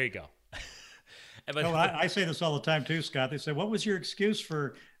okay. There you go. I say this all the time too, Scott. They say, what was your excuse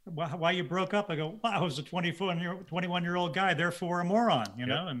for why you broke up? I go, well, I was a 21-year-old guy, therefore a moron, you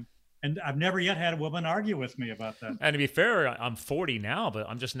know? And I've never yet had a woman argue with me about that. And to be fair, I'm 40 now, but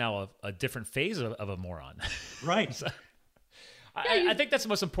I'm just now a different phase of a moron. Right. So, I think that's the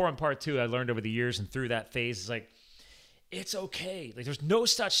most important part too. I learned over the years and through that phase is like, it's okay. Like there's no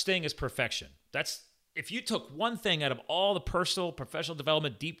such thing as perfection. That's if you took one thing out of all the personal, professional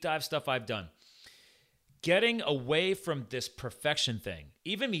development, deep dive stuff I've done, getting away from this perfection thing,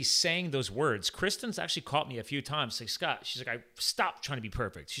 even me saying those words, Kristen's actually caught me a few times. Like, Scott, she's like, I stopped trying to be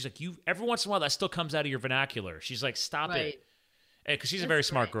perfect. She's like, every once in a while that still comes out of your vernacular. She's like, stop it. Because she's a very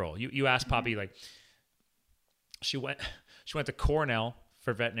smart girl. You asked Poppy, like, she went to Cornell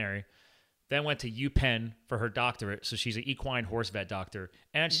for veterinary, then went to UPenn for her doctorate. So she's an equine horse vet doctor,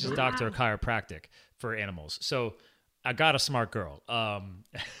 and she's a doctor of chiropractic for animals. So I got a smart girl.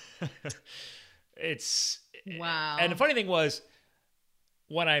 It's wow. And the funny thing was,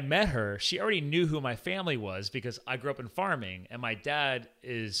 when I met her, she already knew who my family was because I grew up in farming, and my dad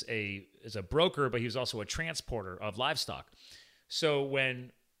is a broker, but he was also a transporter of livestock. So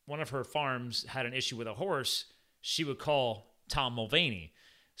when one of her farms had an issue with a horse, she would call Tom Mulvaney.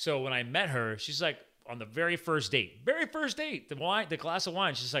 So when I met her, she's like, on the very first date, the glass of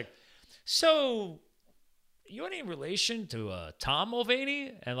wine, she's like, so you any relation to Tom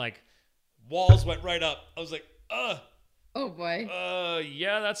Mulvaney? And like, walls went right up. I was like, oh boy.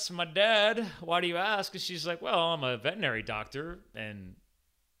 Yeah, that's my dad. Why do you ask? And she's like, well, I'm a veterinary doctor, and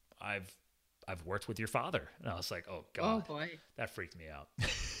I've worked with your father. And I was like, oh God. Oh boy. That freaked me out.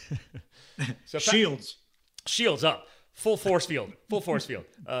 So Shields up. Full force field.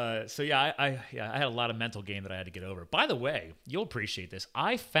 So yeah, I had a lot of mental game that I had to get over. By the way, you'll appreciate this.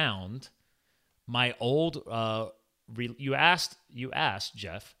 I found my old you asked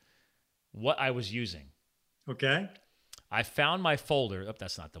Jeff what I was using. Okay. I found my folder. Oh,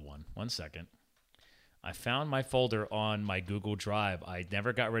 that's not the one. 1 second. I found my folder on my Google Drive. I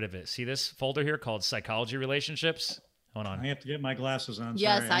never got rid of it. See this folder here called Psychology Relationships? Hold on. I have to get my glasses on.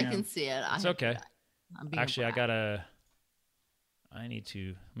 Yes, I can see it. It's okay. Actually, I need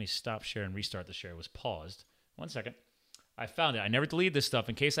to, let me stop share and restart the share. It was paused. 1 second. I found it. I never deleted this stuff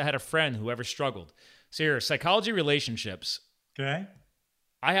in case I had a friend who ever struggled. So here, Psychology Relationships. Okay.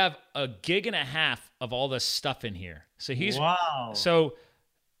 I have 1.5 gigs of all this stuff in here. So wow. So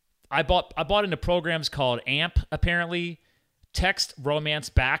I bought into programs called AMP, apparently, Text Romance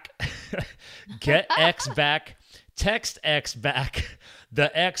Back, Get X Back, Text X Back,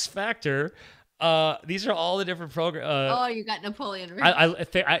 The X Factor. These are all the different programs. You got Napoleon Rich.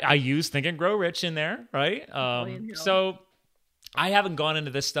 I use Think and Grow Rich in there, right? So I haven't gone into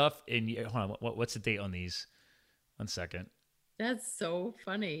this stuff in. Hold on, what's the date on these? 1 second. That's so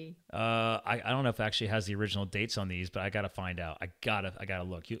funny. I don't know if it actually has the original dates on these, but I gotta find out. I gotta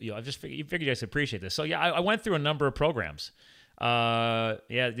look. I just figured you guys appreciate this. So yeah, I went through a number of programs.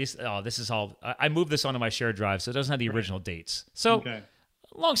 This is all. I moved this onto my shared drive, so it doesn't have the original dates. So,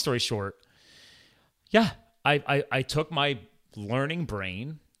 long story short, yeah, I took my learning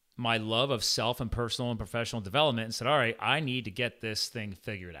brain, my love of self and personal and professional development, and said, all right, I need to get this thing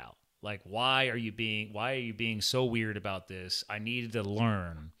figured out. Like, why are you being so weird about this? I needed to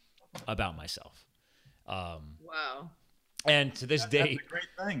learn about myself. Wow. And to this day, that's a great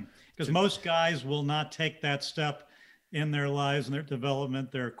thing, because most guys will not take that step in their lives and their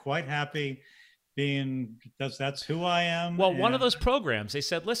development. They're quite happy being, that's who I am. Well, one of those programs, they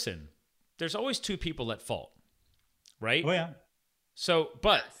said, listen, there's always two people at fault, right? Oh yeah. So,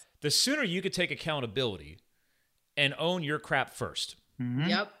 but the sooner you could take accountability and own your crap first. Mm-hmm.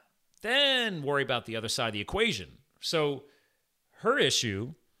 Yep. then worry about the other side of the equation. So her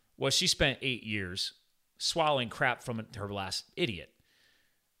issue was she spent 8 years swallowing crap from her last idiot.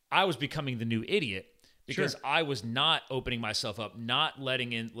 I was becoming the new idiot because I was not opening myself up, not letting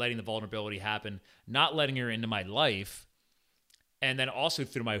the vulnerability happen, not letting her into my life. And then also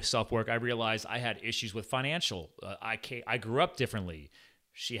through my self-work, I realized I had issues with financial. I grew up differently.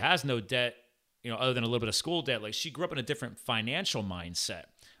 She has no debt, other than a little bit of school debt. Like, she grew up in a different financial mindset.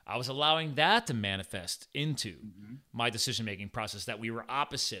 I was allowing that to manifest into my decision-making process, that we were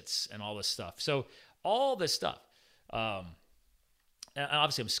opposites and all this stuff. So all this stuff. And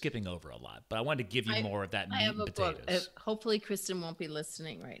obviously, I'm skipping over a lot, but I wanted to give you more of that meat and potatoes. Hopefully, Kristen won't be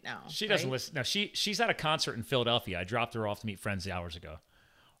listening right now. She doesn't listen. No, she's at a concert in Philadelphia. I dropped her off to meet friends hours ago.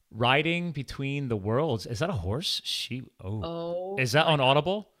 Riding Between the Worlds. Is that a horse? Is that on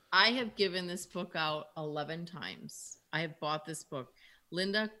Audible? I have given this book out 11 times. I have bought this book.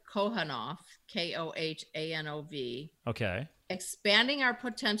 Linda Kohanov, Kohanov. Okay. Expanding Our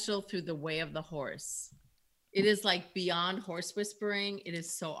Potential Through the Way of the Horse. It is like beyond horse whispering. It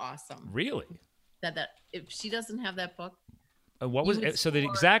is so awesome. Really? That if she doesn't have that book. What was it? So the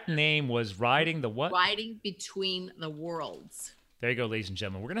exact name was Riding the what? Riding Between the Worlds. There you go, ladies and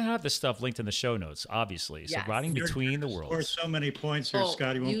gentlemen. We're going to have this stuff linked in the show notes, obviously. So Riding Between the Worlds. There's so many points here,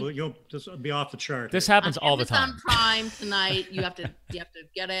 Scott. You'll just be off the chart. This happens all the time. On Prime tonight. You have to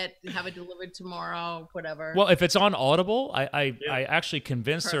get it. Have it delivered tomorrow. Whatever. Well, if it's on Audible, I actually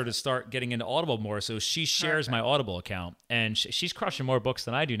convinced her to start getting into Audible more. So she shares my Audible account, and she's crushing more books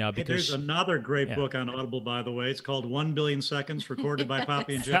than I do now. Because there's another great book on Audible, by the way. It's called 1 Billion Seconds, recorded by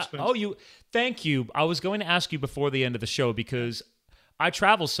Poppy and Jeff Spencer. Thank you. I was going to ask you before the end of the show, because I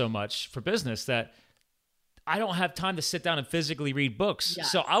travel so much for business that I don't have time to sit down and physically read books.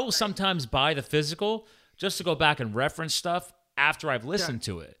 Yes, so I will sometimes buy the physical just to go back and reference stuff after I've listened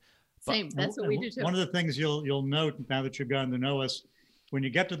to it. Same. That's what we do too. One of the things you'll note now that you've gotten to know us, when you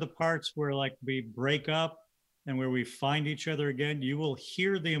get to the parts where like we break up and where we find each other again, you will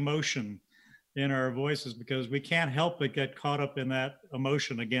hear the emotion in our voices, because we can't help but get caught up in that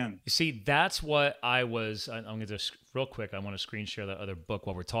emotion again. You see, that's what I'm going to just real quick. I want to screen share that other book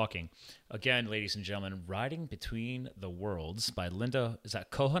while we're talking. Again, ladies and gentlemen, Riding Between the Worlds by Linda, is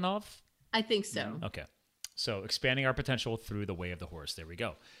that Kohanov? I think so. Okay. So Expanding Our Potential Through the Way of the Horse. There we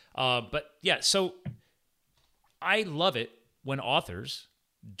go. But yeah, so I love it when authors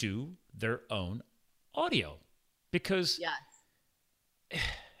do their own audio, because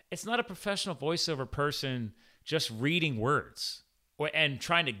it's not a professional voiceover person just reading words and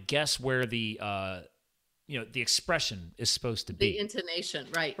trying to guess where the the expression is supposed to be. The intonation,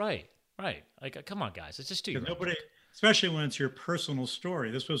 right? Right. Like, come on, guys, it's just too. Nobody, especially when it's your personal story.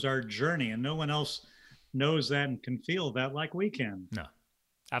 This was our journey, and no one else knows that and can feel that like we can. No,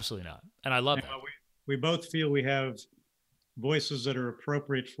 absolutely not. And I love that. We both feel we have voices that are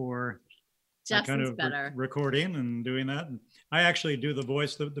appropriate for Justin's kind of better. Recording and doing that. And I actually do the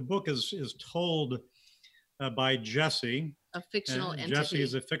voice. The book is told by Jesse. A fictional entity. Jesse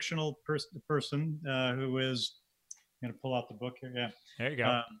is a fictional person who is, I'm going to pull out the book here. Yeah. There you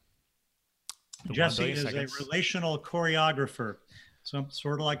go. Jesse is a relational choreographer,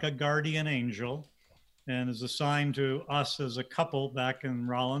 sort of like a guardian angel, and is assigned to us as a couple back in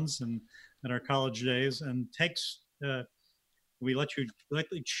Rollins and in our college days, and takes, we let you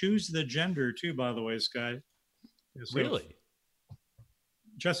choose the gender too, by the way, Scott. So really?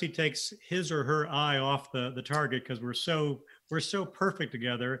 Jesse takes his or her eye off the target, because we're so perfect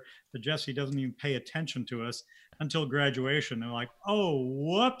together that Jesse doesn't even pay attention to us until graduation. They're like, oh,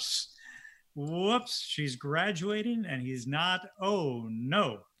 whoops, she's graduating and he's not. Oh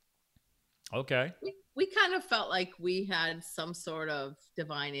no. Okay. We kind of felt like we had some sort of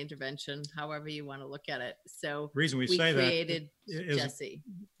divine intervention, however you want to look at it. So reason we say created that is Jesse.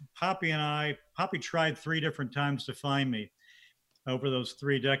 Poppy tried 3 different times to find me over those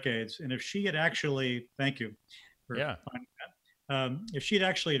 3 decades. And if she had actually, thank you for finding that. If she'd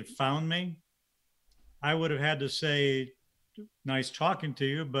actually had found me, I would have had to say, nice talking to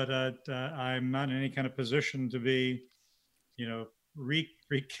you, but I'm not in any kind of position to be,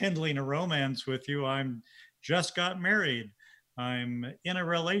 rekindling a romance with you. I'm just got married. I'm in a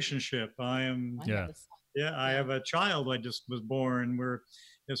relationship. I have a child. I just was born.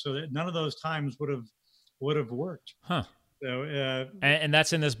 So that none of those times would have worked. Huh. So, and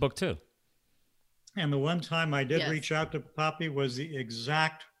that's in this book too. And the one time I did reach out to Poppy was the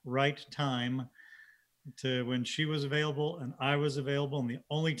exact right time to when she was available and I was available. And the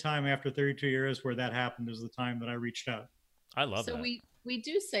only time after 32 years where that happened is the time that I reached out. I love that. So we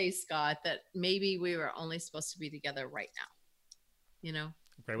do say, Scott, that maybe we were only supposed to be together right now.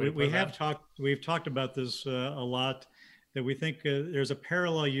 Great way to put that. we've talked about this a lot, that we think there's a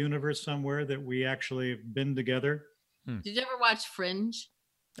parallel universe somewhere that we actually have been together. Did you ever watch Fringe?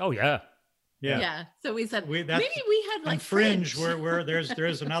 Oh yeah. Yeah. So we said We- maybe that's- we had like And Fringe, where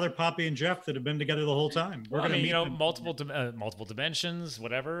there's another Poppy and Jeff that have been together the whole time. Well, I gonna mean, meet you know, them. multiple dimensions,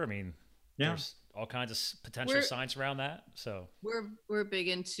 whatever. I mean, Yeah. there's all kinds of potential We're- science around that. So we're big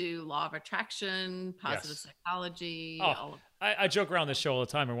into law of attraction, positive Yes. psychology. Oh, all of I joke around this show all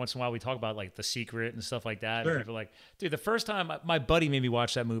the time. Every once in a while, we talk about like The Secret and stuff like that. Sure. And people are like, dude, the first time my buddy made me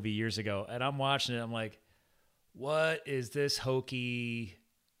watch that movie years ago, and I'm watching it, I'm like, what is this hokey,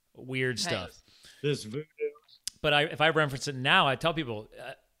 weird stuff? This voodoo. But if I reference it now, I tell people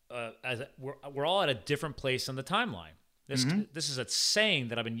we're all at a different place on the timeline. This is a saying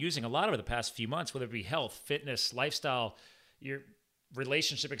that I've been using a lot over the past few months, whether it be health, fitness, lifestyle, your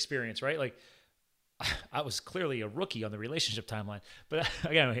relationship experience, right? Like I was clearly a rookie on the relationship timeline. But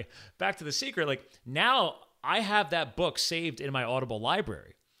again, back to The Secret, like now I have that book saved in my Audible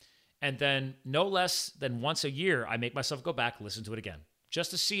library. And then no less than once a year, I make myself go back, listen to it again,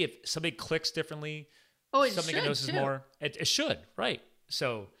 just to see if somebody clicks differently. Oh, it something should, I notice too. more. It should, right?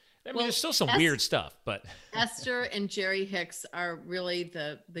 So I mean, Well, there's still some that's- weird stuff, but Esther and Jerry Hicks are really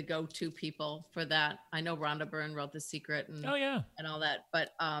the go-to people for that. I know Rhonda Byrne wrote The Secret and oh yeah, and all that,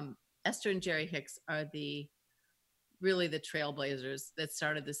 but Esther and Jerry Hicks are really the trailblazers that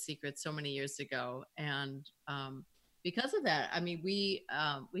started The Secret so many years ago. And because of that, I mean, we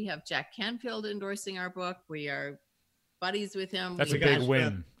have Jack Canfield endorsing our book. We are buddies with him. that's a We big guys win.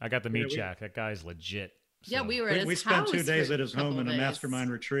 spent- I got to meet we- Jack. That guy's legit. Yeah, So, we were at his We spent 2 house days for at his a couple home in a days.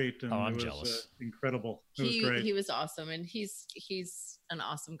 mastermind retreat, and Oh, I'm it was jealous. incredible. It was great. He was awesome, and he's an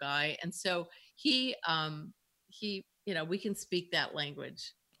awesome guy. And so he we can speak that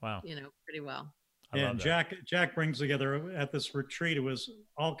language, wow. pretty well. I Yeah, love and that. Jack brings together at this retreat. It was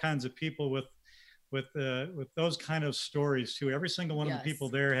all kinds of people with those kind of stories too. Every single one of the people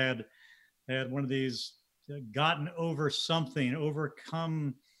Yes. there had one of these gotten over something,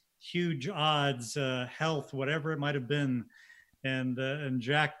 overcome huge odds, health, whatever it might have been, and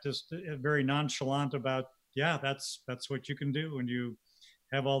Jack just very nonchalant about, yeah, that's what you can do when you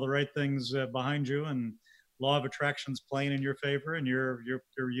have all the right things behind you, and law of attraction's playing in your favor, and you're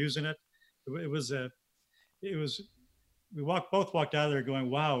using it. It was we both walked out of there going,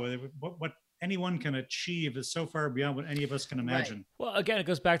 wow, what anyone can achieve is so far beyond what any of us can imagine. Well, again, it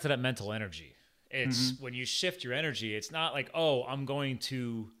goes back to that mental energy. It's when you shift your energy, it's not like, oh, I'm going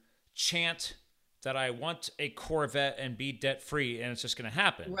to chant that I want a Corvette and be debt free and it's just going to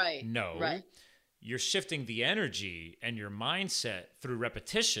happen. Right. No. Right. You're shifting the energy and your mindset through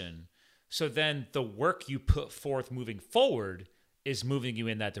repetition. So then the work you put forth moving forward is moving you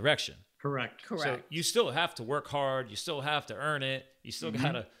in that direction. Correct. So you still have to work hard. You still have to earn it. You still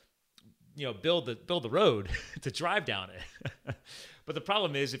got to, build the road to drive down it. But the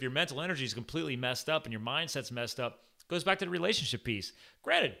problem is if your mental energy is completely messed up and your mindset's messed up, it goes back to the relationship piece.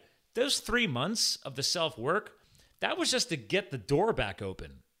 Granted, those 3 months of the self-work, that was just to get the door back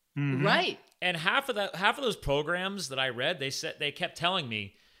open. Right. And half of those programs that I read, they kept telling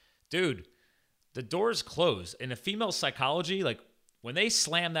me, dude, the door's closed. In a female psychology, like when they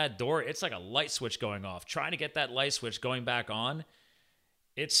slam that door, it's like a light switch going off. Trying to get that light switch going back on,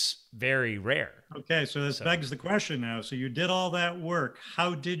 it's very rare. Okay, so this begs the question now. So you did all that work.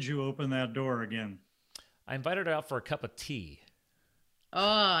 How did you open that door again? I invited her out for a cup of tea. Oh,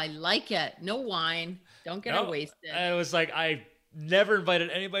 I like it. No wine. Don't get it wasted. I was like, I never invited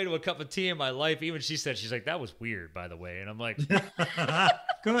anybody to a cup of tea in my life. Even she's like, that was weird, by the way. And I'm like,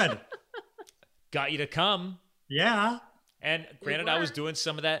 Good. got you to come. Yeah. And granted, I was doing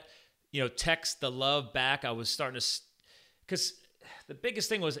some of that, text the love back. I was starting to, because the biggest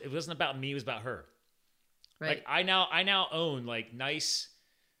thing was, it wasn't about me, it was about her. Right. Like I now own like nice,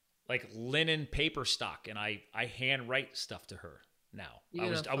 like linen paper stock, and I hand write stuff to her now. I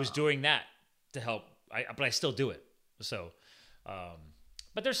was Beautiful. doing that to help, but I still do it. So,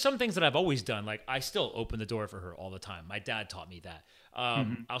 but there's some things that I've always done. Like I still open the door for her all the time. My dad taught me that.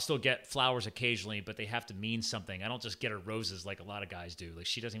 I'll still get flowers occasionally, but they have to mean something. I don't just get her roses like a lot of guys do. Like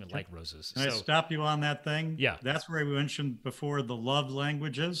she doesn't even like roses. Can I stop you on that thing? Yeah. That's where we mentioned before the love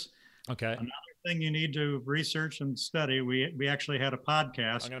languages. Okay. Another thing you need to research and study. We actually had a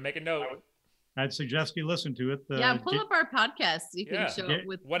podcast. I'm gonna make a note. I'd suggest you listen to it. Pull up our podcast. You can show it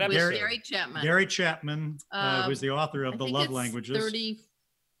with What with episode? Gary Chapman. Gary Chapman was the author of I The think Love it's Languages.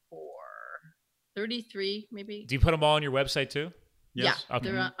 34, 33 maybe. Do you put them all on your website too? Yes. Yeah,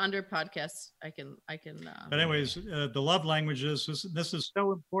 Okay. they're under podcasts. I can. But anyways, the love languages, this is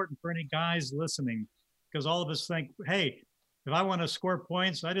so important for any guys listening, because all of us think, hey, if I want to score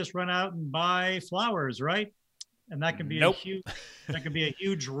points, I just run out and buy flowers, right? And that can be Nope. that can be a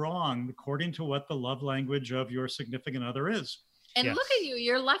huge wrong according to what the love language of your significant other is. And Yes. look at you,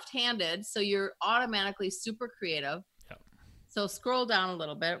 you're left-handed, so you're automatically super creative. Yep. So scroll down a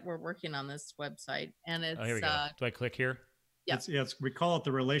little bit. We're working on this website, and it's Oh, here we go. Do I click here? Yeah. We call it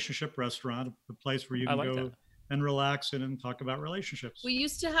the relationship restaurant, the place where you I can like go that. and relax and talk about relationships. we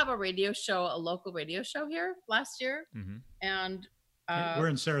used to have a radio show, a local radio show here last year, Mm-hmm. and We're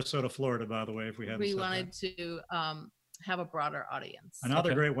in Sarasota, Florida, by the way, if we haven't we said that. wanted to have a broader audience.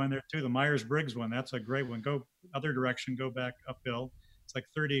 Another Okay. great one there too, the Myers-Briggs one. That's a great one. Go other direction, go back uphill. It's like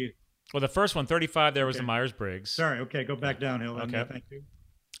 30. Well, the first one, 35, there was the Okay. Myers-Briggs. Sorry, okay, go back downhill. then. Okay. Thank you.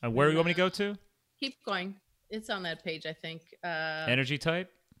 And where do you want me to go to? Keep going. It's on that page, I think. Energy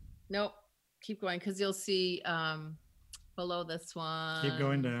type? Nope. Keep going because you'll see below this one. Keep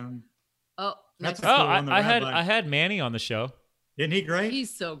going down. Oh, That's next. a Oh, cool one, the I had rabbi. I had Manny on the show. Isn't he great?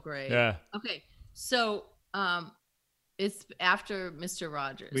 He's so great. Yeah. Okay. So it's after Mr.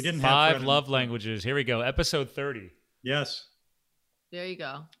 Rogers. We didn't have 5 Fred love in- languages. Here we go. Episode 30. Yes. There you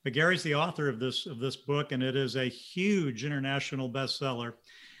go. But Gary's the author of this book, and it is a huge international bestseller.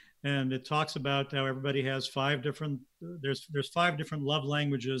 And it talks about how everybody has 5 different. There's 5 different love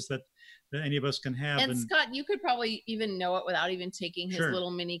languages that any of us can have. And Scott, you could probably even know it without even taking his Sure.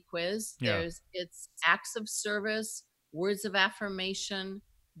 little mini quiz. Yeah. It's acts of service, words of affirmation,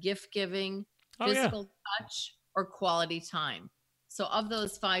 gift giving, Oh, yeah. physical touch, or quality time. So of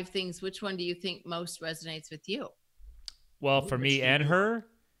those 5 things, which one do you think most resonates with you? Well, for me and her,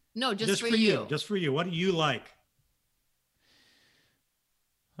 No, just, just for you. Just for you. What do you like?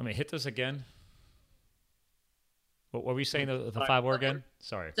 let me hit this again. What were we saying? The 5 5 were again?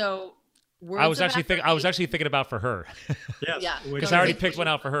 Sorry. So I was words of actually thinking. I was affirmation- actually thinking about for her Yes. Yeah, Which, because Go I already ahead. picked one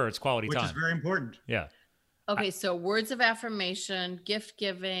out for her. It's quality which is time. very important. Yeah. Okay, so words of affirmation, gift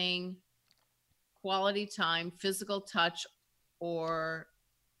giving, quality time, physical touch, or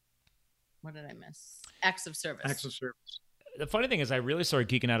what did I miss? Acts of service. Acts of service. The funny thing is, I really started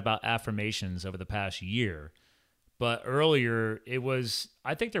geeking out about affirmations over the past year. But earlier,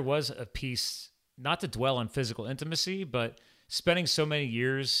 I think there was a piece, not to dwell on physical intimacy, but spending so many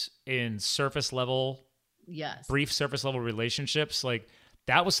years in surface level, Yes. brief surface level relationships, like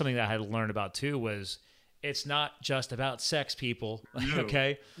that was something that I had to learn about too, was it's not just about sex, people. No.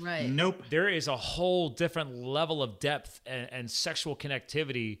 Okay. Right. Nope. There is a whole different level of depth and sexual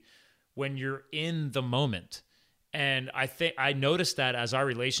connectivity when you're in the moment. And I think I noticed that as our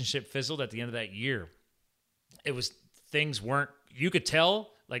relationship fizzled at the end of that year, it was things weren't, you could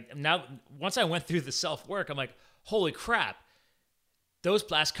tell, like now, once I went through the self-work, I'm like, holy crap, those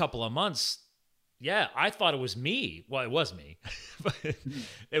last couple of months, yeah, I thought it was me. Well, it was me, but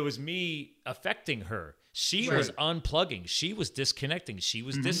it was me affecting her. She was unplugging. She was disconnecting. She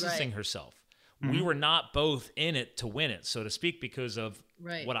was distancing Right. herself. We were not both in it to win it, so to speak, because of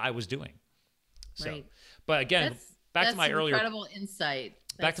Right. what I was doing. So, Right. but again, back to my earlier incredible insight.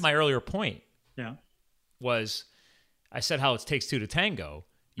 back to my earlier point Yeah. was I said how it takes 2 to tango.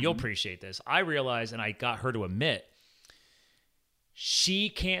 You'll appreciate this. I realized, and I got her to admit, she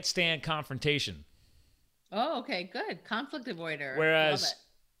can't stand confrontation. Oh, okay, good. Conflict avoider. Whereas Love it.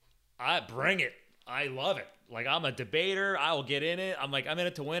 I bring it. I love it. Like, I'm a debater. I will get in it. I'm in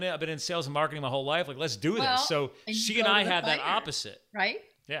it to win it. I've been in sales and marketing my whole life. Like, let's do Well, this. So and you she go and to I the had that fire. opposite. Right?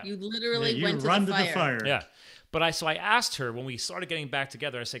 Yeah. You literally you went run to the fire. Yeah. But I asked her when we started getting back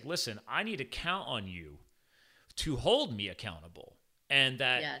together, I said, listen, I need to count on you to hold me accountable. And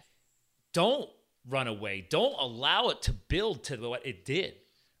that Yes. don't run away. Don't allow it to build to what it did.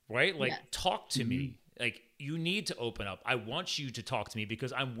 Right? Like, Yes. talk to me. Like, you need to open up. I want you to talk to me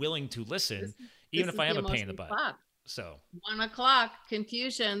because I'm willing to listen, even This if I is am the a pain in the emotional butt. clock. So, 1:00,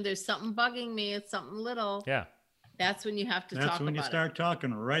 confusion. There's something bugging me. It's something little. yeah. That's when you have to That's talk when you about start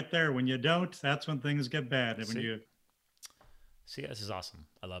talking right there. When you don't, that's when things get bad. And when See? you, See, this is awesome.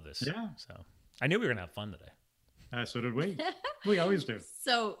 I love this. Yeah. So, I knew we were going to have fun today. so did we. We always do. it.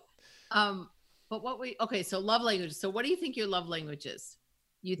 So, but so love language. So what do you think your love language is?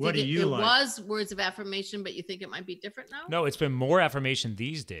 You think What do you it like? was words of affirmation, but you think it might be different now? No, it's been more affirmation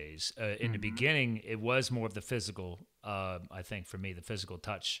these days. In the beginning, it was more of the physical, I think, for me, the physical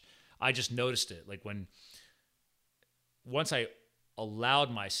touch. I just noticed it. Like once I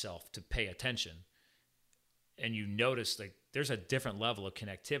allowed myself to pay attention and you notice like there's a different level of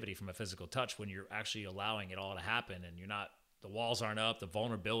connectivity from a physical touch when you're actually allowing it all to happen and the walls aren't up, the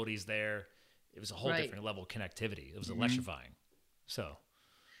vulnerability's there. It was a whole Right. different level of connectivity. It was electrifying. So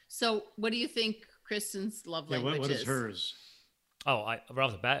what do you think Kristen's love Yeah, language what is hers? Right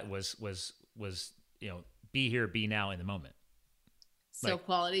off the bat was be here, be now in the moment. So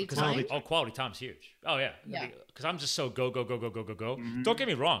quality Because time. quality time's huge. Oh yeah. Yeah. Because I'm just so go. Mhm. Don't get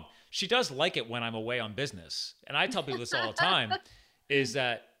me wrong. She does like it when I'm away on business, and I tell people this all the time, is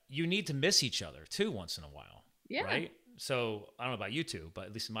that you need to miss each other too once in a while. Yeah. Right. So I don't know about you two, but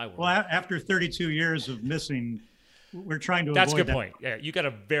at least in my world. Well, after 32 years of missing, we're trying to That's a avoid good that. point. Yeah, you got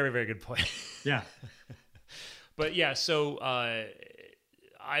a very, very good point. Yeah. But yeah, so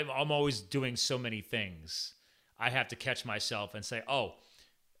I'm always doing so many things. I have to catch myself and say, oh,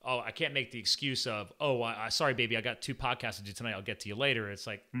 I can't make the excuse of, sorry, baby, I got 2 podcasts to do tonight. I'll get to you later. It's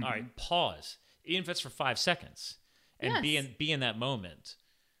like, all right, pause, even if it's for 5 seconds, and Yes. be in that moment,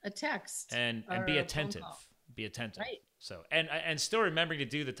 A text and or be a phone attentive. call. Be attentive. Right. So and still remembering to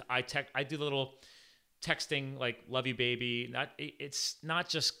do I do the little texting like "love you, baby." It's not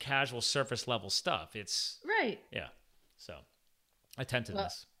just casual surface level stuff. It's Right. yeah. So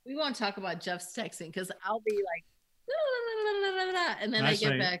attentiveness. We won't talk about Jeff's texting because I'll be like, and then And I say,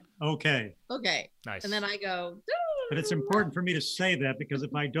 get back, okay. okay. Nice. And then I go, But it's important for me to say that because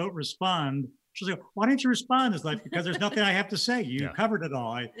if I don't respond, she'll say, why didn't you respond? It's like, because there's nothing I have to say. You Yeah. covered it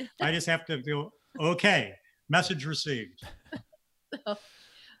all. I just have to go, okay, message received. Well,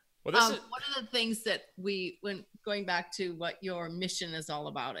 this is one of the things that when going back to what your mission is all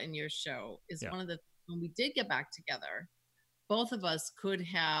about in your show is Yeah. when we did get back together, both of us could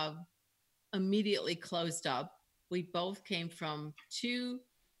have immediately closed up. We both came from 2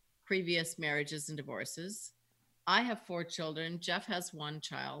 previous marriages and divorces. I have 4 children. Jeff has 1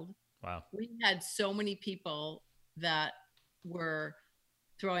 child. wow. We had so many people that were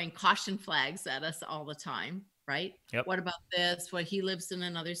throwing caution flags at us all the time, right? Yep. What about this? What, he lives in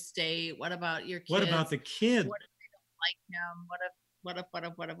another state? What about your kids? What about the kid? What if they don't like him?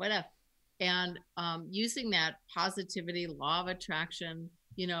 What if? And using that positivity, law of attraction,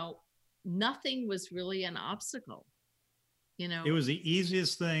 nothing was really an obstacle. It was the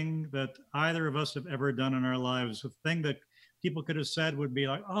easiest thing that either of us have ever done in our lives. The thing that people could have said would be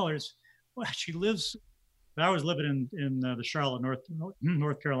like, oh, she lives. I was living in the Charlotte,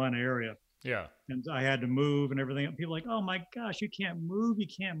 North Carolina area. Yeah. And I had to move and everything. And people were like, oh my gosh, you can't move. You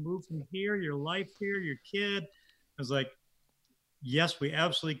can't move from here, your life here, your kid. I was like, yes, we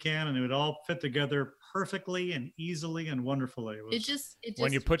absolutely can. And it would all fit together perfectly and easily and wonderfully. It just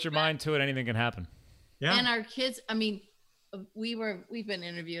When you put your mind to it, anything can happen. Yeah. And our kids, I mean, we've been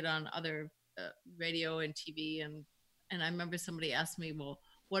interviewed on other radio and TV. And I remember somebody asked me, well,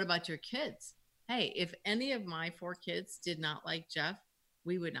 what about your kids? Hey, if any of my 4 kids did not like Jeff,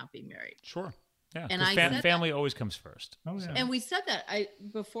 we would not be married. Sure. Yeah. And 'Cause I said family always comes first. Oh, yeah. And we said that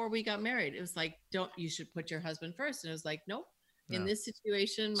before we got married. It was like, you should put your husband first. And it was like, nope. In No. this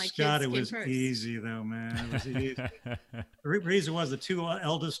situation, my Scott, kids it came was first. easy though, man. It was easy. The reason was the 2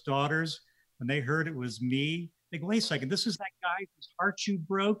 eldest daughters, when they heard it was me, they go, wait a second, this is that guy whose heart you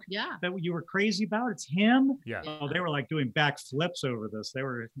broke Yeah. that you were crazy about? It's him? Yeah. Oh, they were like doing backflips over this. They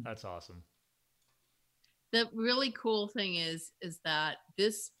were, That's awesome. The really cool thing is that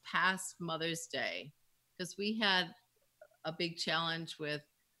this past Mother's Day, because we had a big challenge with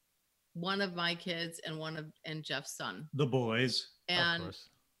one of my kids and Jeff's son. the boys. Of And course.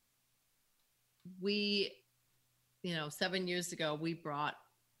 we, 7 years ago, we brought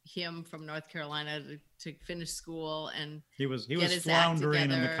him from North Carolina to finish school. And He was Get his act floundering in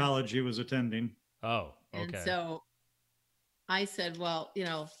the together. college he was attending. Oh, okay. And so I said, well,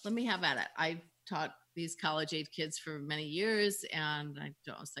 let me have at it. I taught these college age kids for many years and I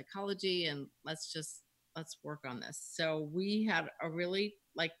taught psychology, and let's work on this. So we had a really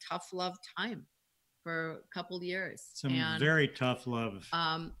tough love time for a couple years. Some and very tough love.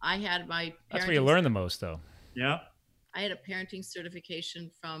 I had my That's where you learn the most, though. Yeah. I had a parenting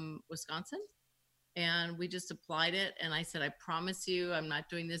certification from Wisconsin, and we just applied it. And I said, I promise you, I'm not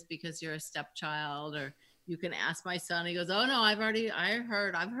doing this because you're a stepchild, or you can ask my son. He goes, oh no, I've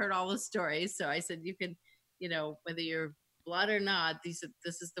heard all the stories. So I said, you can, whether you're blood or not, this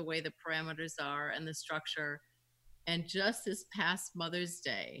is the way the parameters are and the structure. And just this past Mother's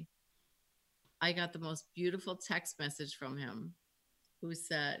Day, I got the most beautiful text message from him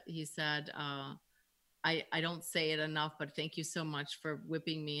he said, I don't say it enough, but thank you so much for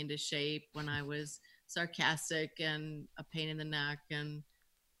whipping me into shape when I was sarcastic and a pain in the neck, and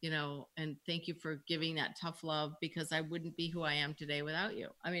and thank you for giving that tough love, because I wouldn't be who I am today without you.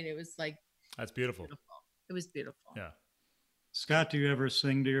 I mean, it was That's beautiful. It was beautiful. Yeah. Scott, do you ever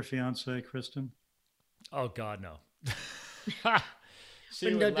sing to your fiance, Kristen? Oh God, no.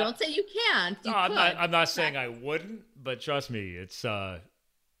 But no, don't say you can't. You could. I'm not saying I wouldn't, but trust me, it's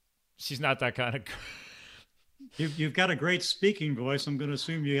she's not that kind of. You've got a great speaking voice. I'm going to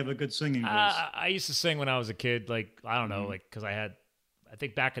assume you have a good singing voice. I used to sing when I was a kid, I don't know, because I had I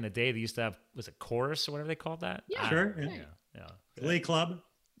think back in the day they used to have, was it chorus or whatever they called that? Yeah, Sure. Yeah. Yeah. Yeah. Glee Club.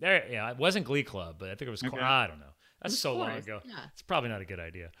 There, yeah, it wasn't Glee Club, but I think it was. Okay. I don't know. That's Of so long course, ago. yeah. It's probably not a good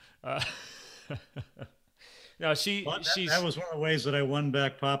idea. No, she's. That was one of the ways that I won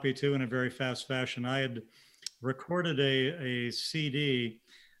back Poppy too in a very fast fashion. I had recorded a CD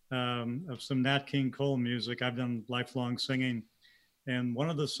of some Nat King Cole music. I've done lifelong singing, and one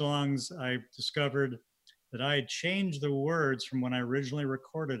of the songs I discovered that I had changed the words from when I originally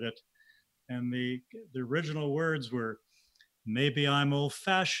recorded it, and the original words were, "Maybe I'm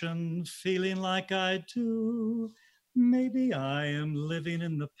old-fashioned, feeling like I do. Maybe I am living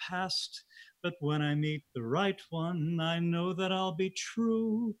in the past, but when I meet the right one, I know that I'll be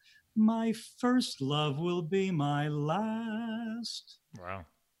true. My first love will be my last. Wow.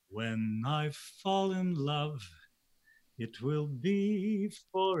 When I fall in love, it will be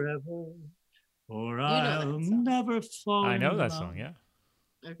forever, or that I'll song. never fall I know in that love." song. Yeah,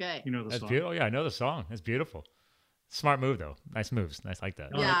 Okay. You know the that's song. beautiful. Yeah, I know the song. It's beautiful. Smart move though. Nice moves. Nice, like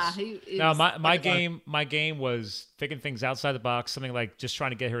that. No, Yeah. it's- No, my like- game was thinking things outside the box, something like just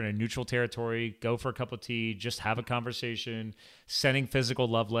trying to get her in a neutral territory, go for a cup of tea, just have a conversation, sending physical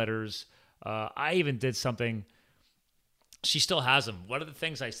love letters. I even did something. She still has them. One of the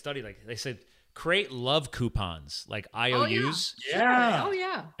things I studied, like they said, create love coupons, like IOUs. Yeah. Oh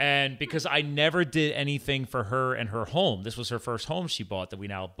yeah. And because I never did anything for her and her home, this was her first home she bought that we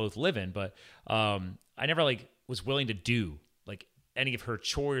now both live in. But I never like was willing to do like any of her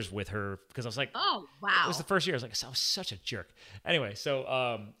chores with her because I was like, Oh it wow. was the first year. I was like, I was such a jerk. Anyway, so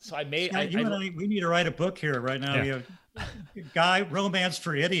I made. Scott, you and I, we need to write a book here right now. Yeah. We have guy romance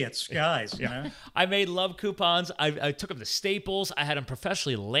for idiots, guys. You know? I made love coupons. I took them to Staples. I had them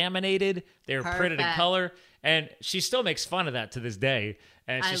professionally laminated. They were printed in Perfect. color. And she still makes fun of that to this day.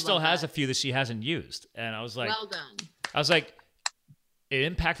 And she I still love has that. a few that she hasn't used. And I was like, Well done. it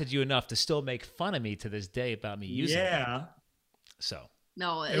impacted you enough to still make fun of me to this day about me using it. Yeah, So,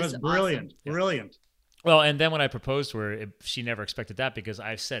 No, it was it's brilliant, awesome. brilliant. well, and then when I proposed to her, she never expected that because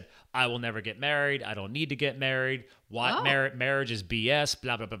I said, I will never get married. I don't need to get married. Why Oh. marriage is BS,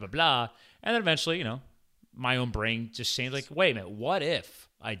 blah, blah, blah, blah, blah. And then eventually, my own brain just changed like, wait a minute, what if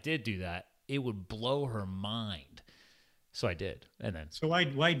I did do that? It would blow her mind. So I did. And then, So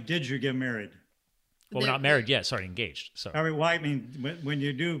why did you get married? well, we're There- not married yet. Sorry, engaged. Sorry. I mean, why? I mean, when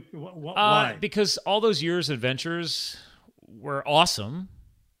you do, why? Because all those years of adventures were awesome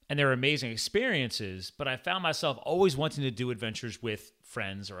and they were amazing experiences, but I found myself always wanting to do adventures with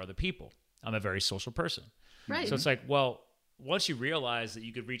friends or other people. I'm a very social person. Right. So it's like, well, once you realize that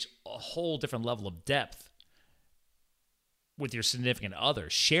you could reach a whole different level of depth with your significant other,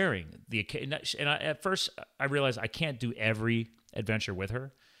 sharing at first I realized I can't do every adventure with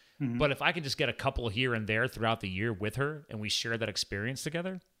her. But if I can just get a couple here and there throughout the year with her and we share that experience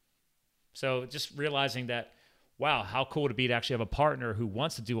together. So just realizing that, wow, how cool would it be to actually have a partner who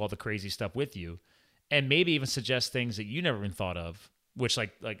wants to do all the crazy stuff with you and maybe even suggest things that you never even thought of, which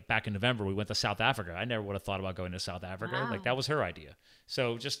like back in November, we went to South Africa. I never would have thought about going to South Africa. Wow. Like that was her idea.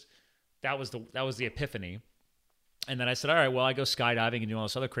 So just, that was the epiphany. And then I said, all right, well, I go skydiving and do all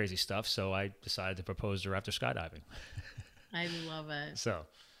this other crazy stuff. So I decided to propose to her after skydiving. I love it. So,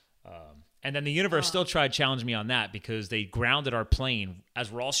 and then the universe still tried challenging me on that because they grounded our plane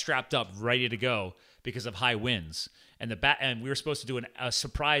as we're all strapped up, ready to go because of high winds. And and we were supposed to do a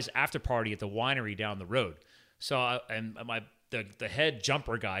surprise after party at the winery down the road. So, the head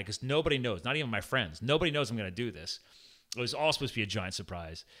jumper guy, because nobody knows, not even my friends, nobody knows I'm going to do this. It was all supposed to be a giant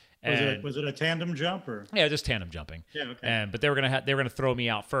surprise. Was it a tandem jump or? Yeah, just tandem jumping. Yeah, okay. But they were gonna throw me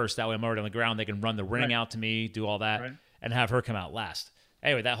out first. That way I'm already on the ground. They can run the ring Right. out to me, do all that, Right. and have her come out last.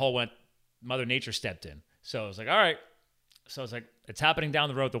 Anyway, that whole went. Mother Nature stepped in. So I was like, all right. So I was like, it's happening down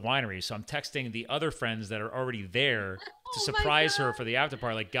the road at the winery. So I'm texting the other friends that are already there to Oh my surprise her God. for the after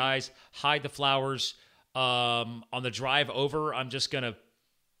party. Like, guys, hide the flowers. On the drive over, I'm just gonna.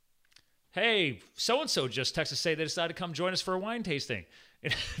 Hey, so and so just texted to say they decided to come join us for a wine tasting,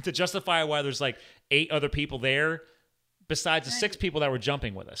 to justify why there's like 8 other people there, besides the 6 people that were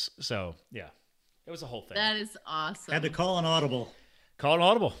jumping with us. So yeah, it was a whole thing. That is awesome. Had to call an audible. Call an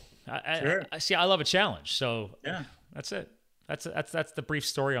audible. Sure. I see. I love a challenge. So Yeah. that's it. That's the brief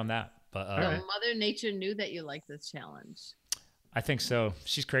story on that. But All So right. Mother Nature knew that you liked this challenge. I think so.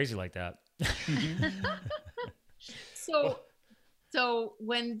 She's crazy like that. So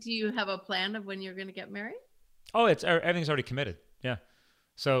when do you have a plan of when you're going to get married? Oh, everything's already committed. Yeah.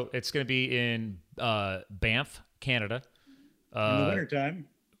 So it's going to be in Banff, Canada. In the wintertime,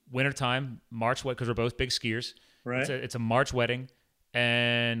 Wintertime, March, because we're both big skiers. right? It's a March wedding,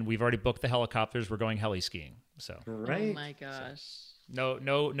 and we've already booked the helicopters. We're going heli skiing. So Right. Oh my gosh.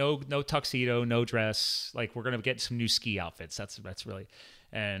 No tuxedo, no dress. Like we're gonna get some new ski outfits. That's really,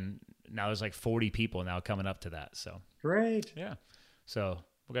 and now there's like 40 people now coming up to that. So Great. yeah, so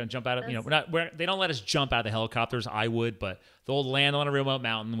we're gonna jump out of they don't let us jump out of the helicopters. I would, but they'll land on a remote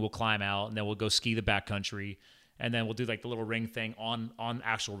mountain. We'll climb out, and then we'll go ski the backcountry, and then we'll do like the little ring thing on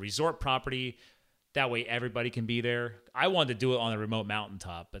actual resort property. That way everybody can be there. I wanted to do it on a remote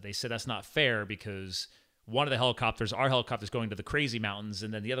mountaintop, but they said that's not fair because one of the helicopters, our helicopter's going to the crazy mountains,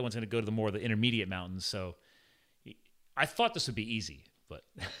 and then the other one's going to go to the intermediate mountains. So I thought this would be easy, but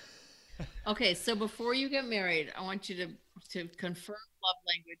okay. So before you get married, I want you to confirm love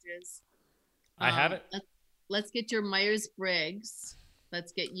languages. I have it. Let's get your Myers-Briggs.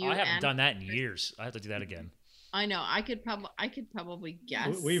 Let's get you. I haven't done that in years. I have to do that again. I know. I could probably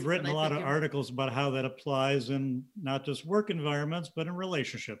guess. We've written a lot of articles about how that applies in not just work environments, but in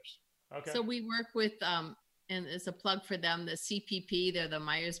relationships. Okay. So we work with, and it's a plug for them, the CPP. They're the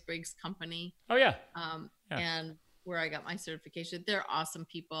Myers-Briggs company. Oh yeah. And where I got my certification, they're awesome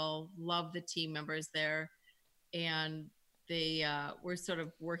people. Love the team members there, and we're sort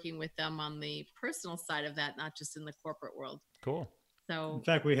of working with them on the personal side of that, not just in the corporate world. Cool. So, in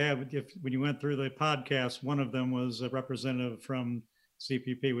fact, when you went through the podcast, one of them was a representative from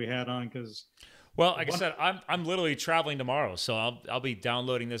CPP we had on because. Well, like I said, I'm literally traveling tomorrow, so I'll be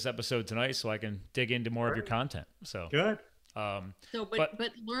downloading this episode tonight so I can dig into more of your content. So good.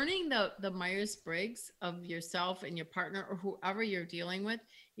 But learning the Myers-Briggs of yourself and your partner or whoever you're dealing with,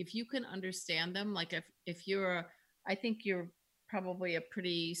 if you can understand them, like if I think you're probably a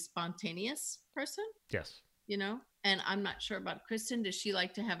pretty spontaneous person. Yes. You know, and I'm not sure about Kristen. Does she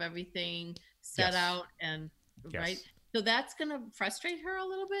like to have everything set out and right? So that's going to frustrate her a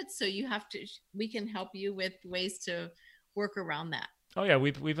little bit. So we can help you with ways to work around that. Oh yeah.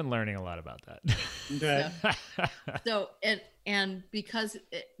 We've been learning a lot about that. Okay. So and because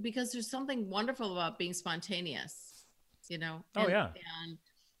there's something wonderful about being spontaneous, you know? And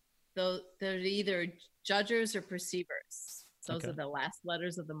they're either judgers or perceivers. Those are the last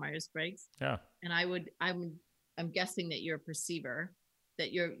letters of the Myers-Briggs. Yeah. And I'm guessing that you're a perceiver,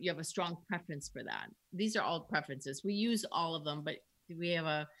 that you have a strong preference for that. These are all preferences. We use all of them, but we have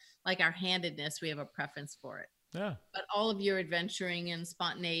our handedness, we have a preference for it. Yeah. But all of your adventuring and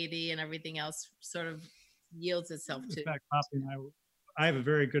spontaneity and everything else sort of yields itself to. In fact, Poppy and I have a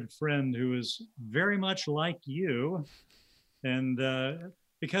very good friend who is very much like you. And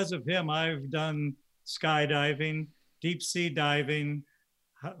because of him, I've done skydiving, deep sea diving,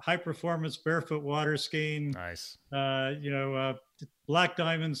 high performance barefoot water skiing. Nice. Black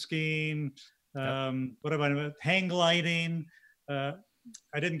diamond skiing. What about hang gliding?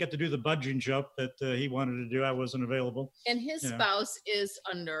 I didn't get to do the bungee jump that he wanted to do. I wasn't available. And his spouse is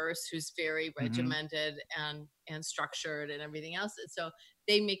a nurse who's very regimented and structured and everything else. And so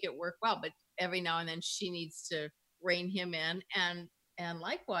they make it work well. But every now and then she needs to rein him in, and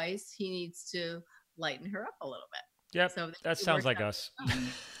likewise he needs to lighten her up a little bit. Yep, so that sounds like us.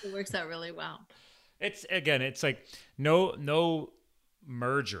 It works out really well. It's like no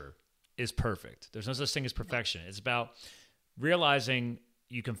merger is perfect. There's no such thing as perfection. It's about realizing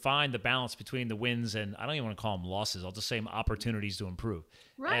you can find the balance between the wins and I don't even want to call them losses. I'll just say opportunities to improve.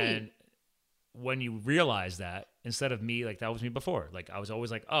 Right. And when you realize that, instead of me, like that was me before, like I was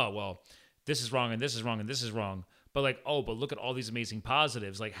always like, oh, well, this is wrong and this is wrong and this is wrong. But like, oh, but look at all these amazing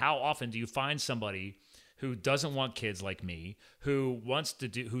positives. Like how often do you find somebody who doesn't want kids like me, who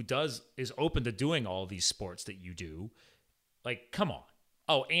is open to doing all these sports that you do? Like, come on.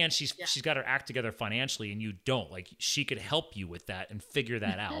 Oh, and she's got her act together financially and you don't. Like she could help you with that and figure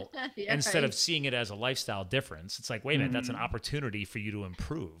that out instead of seeing it as a lifestyle difference. It's like, wait a minute, that's an opportunity for you to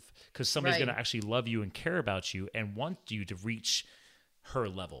improve because somebody's going to actually love you and care about you and want you to reach her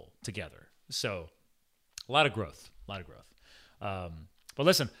level together. So a lot of growth. But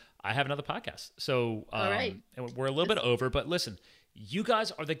listen, I have another podcast. So we're a little bit over, but listen, you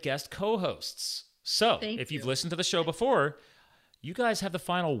guys are the guest co-hosts. So if you've listened to the show before, you guys have the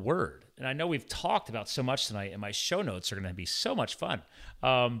final word. And I know we've talked about so much tonight and my show notes are going to be so much fun.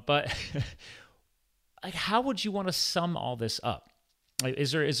 But like, how would you want to sum all this up? Like,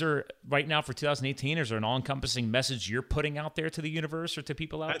 is there right now for 2018, is there an all-encompassing message you're putting out there to the universe or to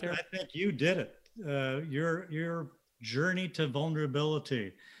people out there? I think you did it. Your journey to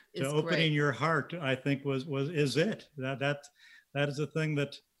vulnerability, to opening your heart, I think is it. That is the thing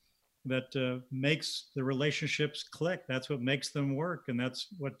that makes the relationships click. That's what makes them work, and that's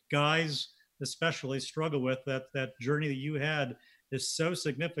what guys especially struggle with. That journey that you had is so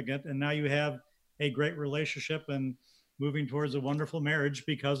significant, and now you have a great relationship and moving towards a wonderful marriage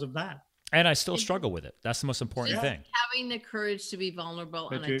because of that. And I still struggle with it. That's the most important thing. Having the courage to be vulnerable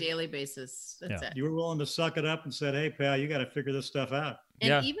on a daily basis. That's it. You were willing to suck it up and said, hey, pal, you got to figure this stuff out.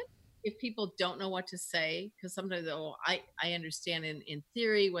 And even if people don't know what to say, because sometimes, I understand in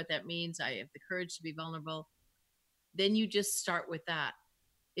theory what that means. I have the courage to be vulnerable. Then you just start with that.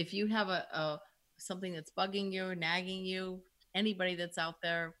 If you have something that's bugging you or nagging you, anybody that's out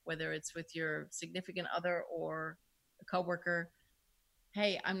there, whether it's with your significant other or a coworker,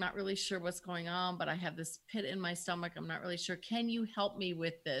 hey, I'm not really sure what's going on, but I have this pit in my stomach. I'm not really sure. Can you help me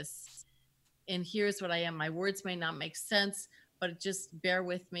with this? And here's what I am. My words may not make sense, but just bear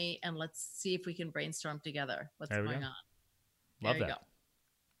with me and let's see if we can brainstorm together what's going on. Love that.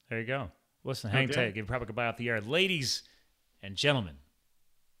 There you go. Listen, hang tight. Give probably goodbye off the air. Ladies and gentlemen,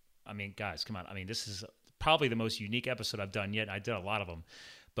 I mean, guys, come on. I mean, this is probably the most unique episode I've done yet. I did a lot of them.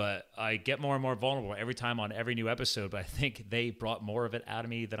 But I get more and more vulnerable every time on every new episode. But I think they brought more of it out of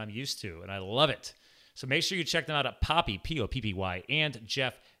me than I'm used to. And I love it. So make sure you check them out at Poppy, Poppy, and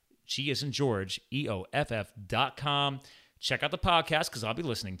Jeff, G as in George, EOFF.com. Check out the podcast because I'll be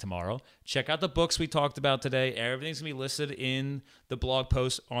listening tomorrow. Check out the books we talked about today. Everything's going to be listed in the blog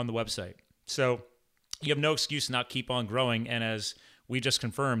post on the website. So you have no excuse to not keep on growing. And as we just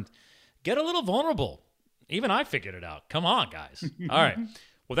confirmed, get a little vulnerable. Even I figured it out. Come on, guys. All right.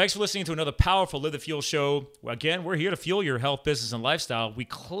 Well, thanks for listening to another powerful Live the Fuel show. Again, we're here to fuel your health, business, and lifestyle. We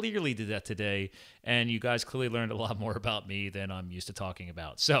clearly did that today, and you guys clearly learned a lot more about me than I'm used to talking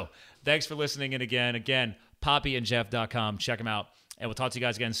about. So thanks for listening, and again, poppyandjeff.com. Check them out, and we'll talk to you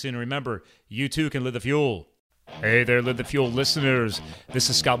guys again soon. And remember, you too can live the fuel. Hey there, Live the Fuel listeners. This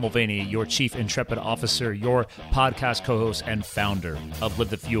is Scott Mulvaney, your Chief Intrepid Officer, your podcast co-host and founder of Live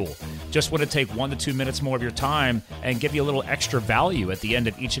the Fuel. Just want to take 1 to 2 minutes more of your time and give you a little extra value at the end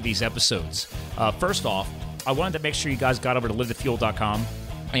of each of these episodes. First off, I wanted to make sure you guys got over to livethefuel.com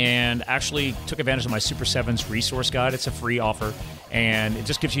and actually took advantage of my Super 7s resource guide. It's a free offer, and it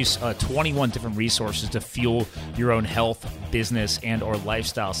just gives you 21 different resources to fuel your own health, business, and or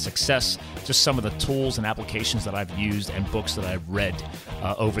lifestyle success. Just some of the tools and applications that I've used and books that I've read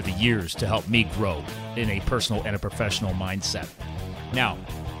over the years to help me grow in a personal and a professional mindset. Now,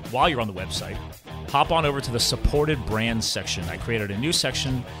 while you're on the website, hop on over to the supported brands section. I created a new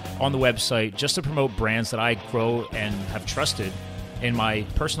section on the website just to promote brands that I grow and have trusted in my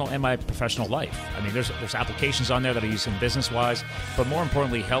personal and my professional life. I mean, there's applications on there that I use in business-wise, but more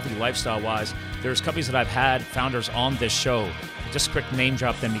importantly, healthy lifestyle-wise. There's companies that I've had founders on this show. Just a quick name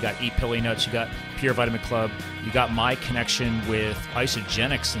drop them. You got Eat Pilly Nuts, you got Pure Vitamin Club, you got my connection with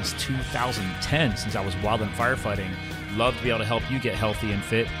Isogenics since 2010, since I was wild and firefighting. Love to be able to help you get healthy and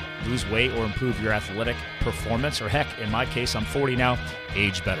fit, lose weight, or improve your athletic performance, or heck, in my case, I'm 40 now,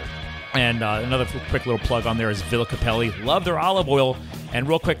 age better. And another quick little plug on there is Villa Capelli. Love their olive oil. And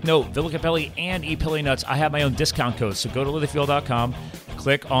real quick note, Villa Capelli and Eat Pilly Nuts, I have my own discount code. So go to livethefuel.com,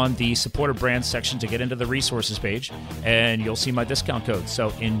 click on the supported brands section to get into the resources page, and you'll see my discount code.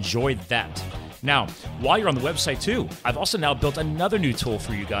 So enjoy that. Now, while you're on the website too, I've also now built another new tool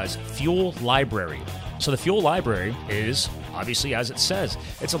for you guys, Fuel Library. So the Fuel Library is, obviously, as it says,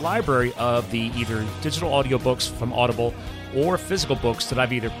 it's a library of the either digital audiobooks from Audible or physical books that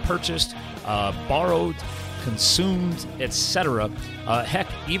I've either purchased, borrowed, consumed, etc. Heck,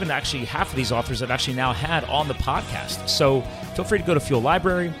 even actually half of these authors I've actually now had on the podcast. So feel free to go to Fuel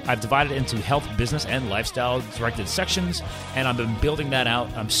Library. I've divided it into health, business, and lifestyle directed sections, and I've been building that out.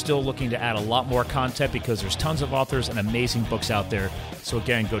 I'm still looking to add a lot more content because there's tons of authors and amazing books out there. So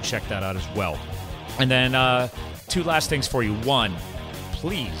again, go check that out as well. And then 2 last things for you. 1,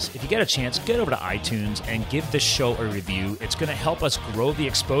 please, if you get a chance, get over to iTunes and give this show a review. It's going to help us grow the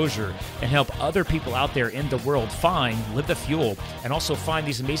exposure and help other people out there in the world find Live the Fuel and also find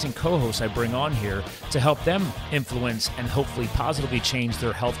these amazing co-hosts I bring on here to help them influence and hopefully positively change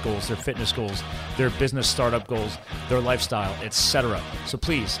their health goals, their fitness goals, their business startup goals, their lifestyle, etc. So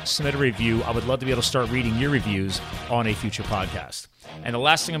please submit a review. I would love to be able to start reading your reviews on a future podcast. And the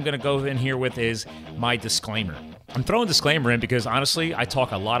last thing I'm going to go in here with is my disclaimer. I'm throwing a disclaimer in because, honestly, I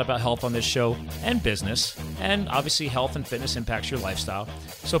talk a lot about health on this show and business, and obviously health and fitness impacts your lifestyle.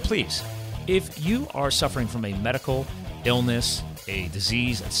 So please, if you are suffering from a medical illness, a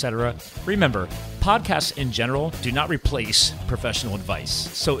disease, etc., remember, podcasts in general do not replace professional advice.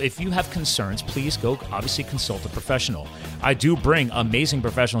 So if you have concerns, please go obviously consult a professional. I do bring amazing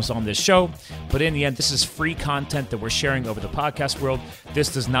professionals on this show, but in the end, this is free content that we're sharing over the podcast world.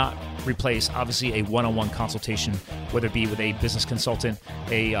 This does not replace, obviously, a one-on-one consultation, whether it be with a business consultant,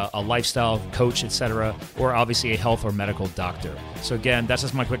 a lifestyle coach, etc., or obviously a health or medical doctor. So again, that's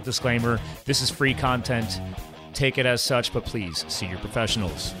just my quick disclaimer. This is free content. Take it as such, but please see your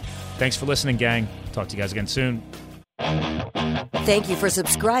professionals. Thanks for listening, gang. Talk to you guys again soon. Thank you for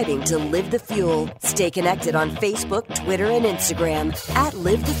subscribing to Live the Fuel. Stay connected on Facebook, Twitter, and Instagram at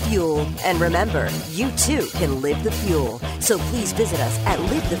Live the Fuel. And remember, you too can live the fuel. So please visit us at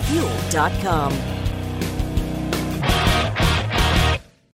livethefuel.com.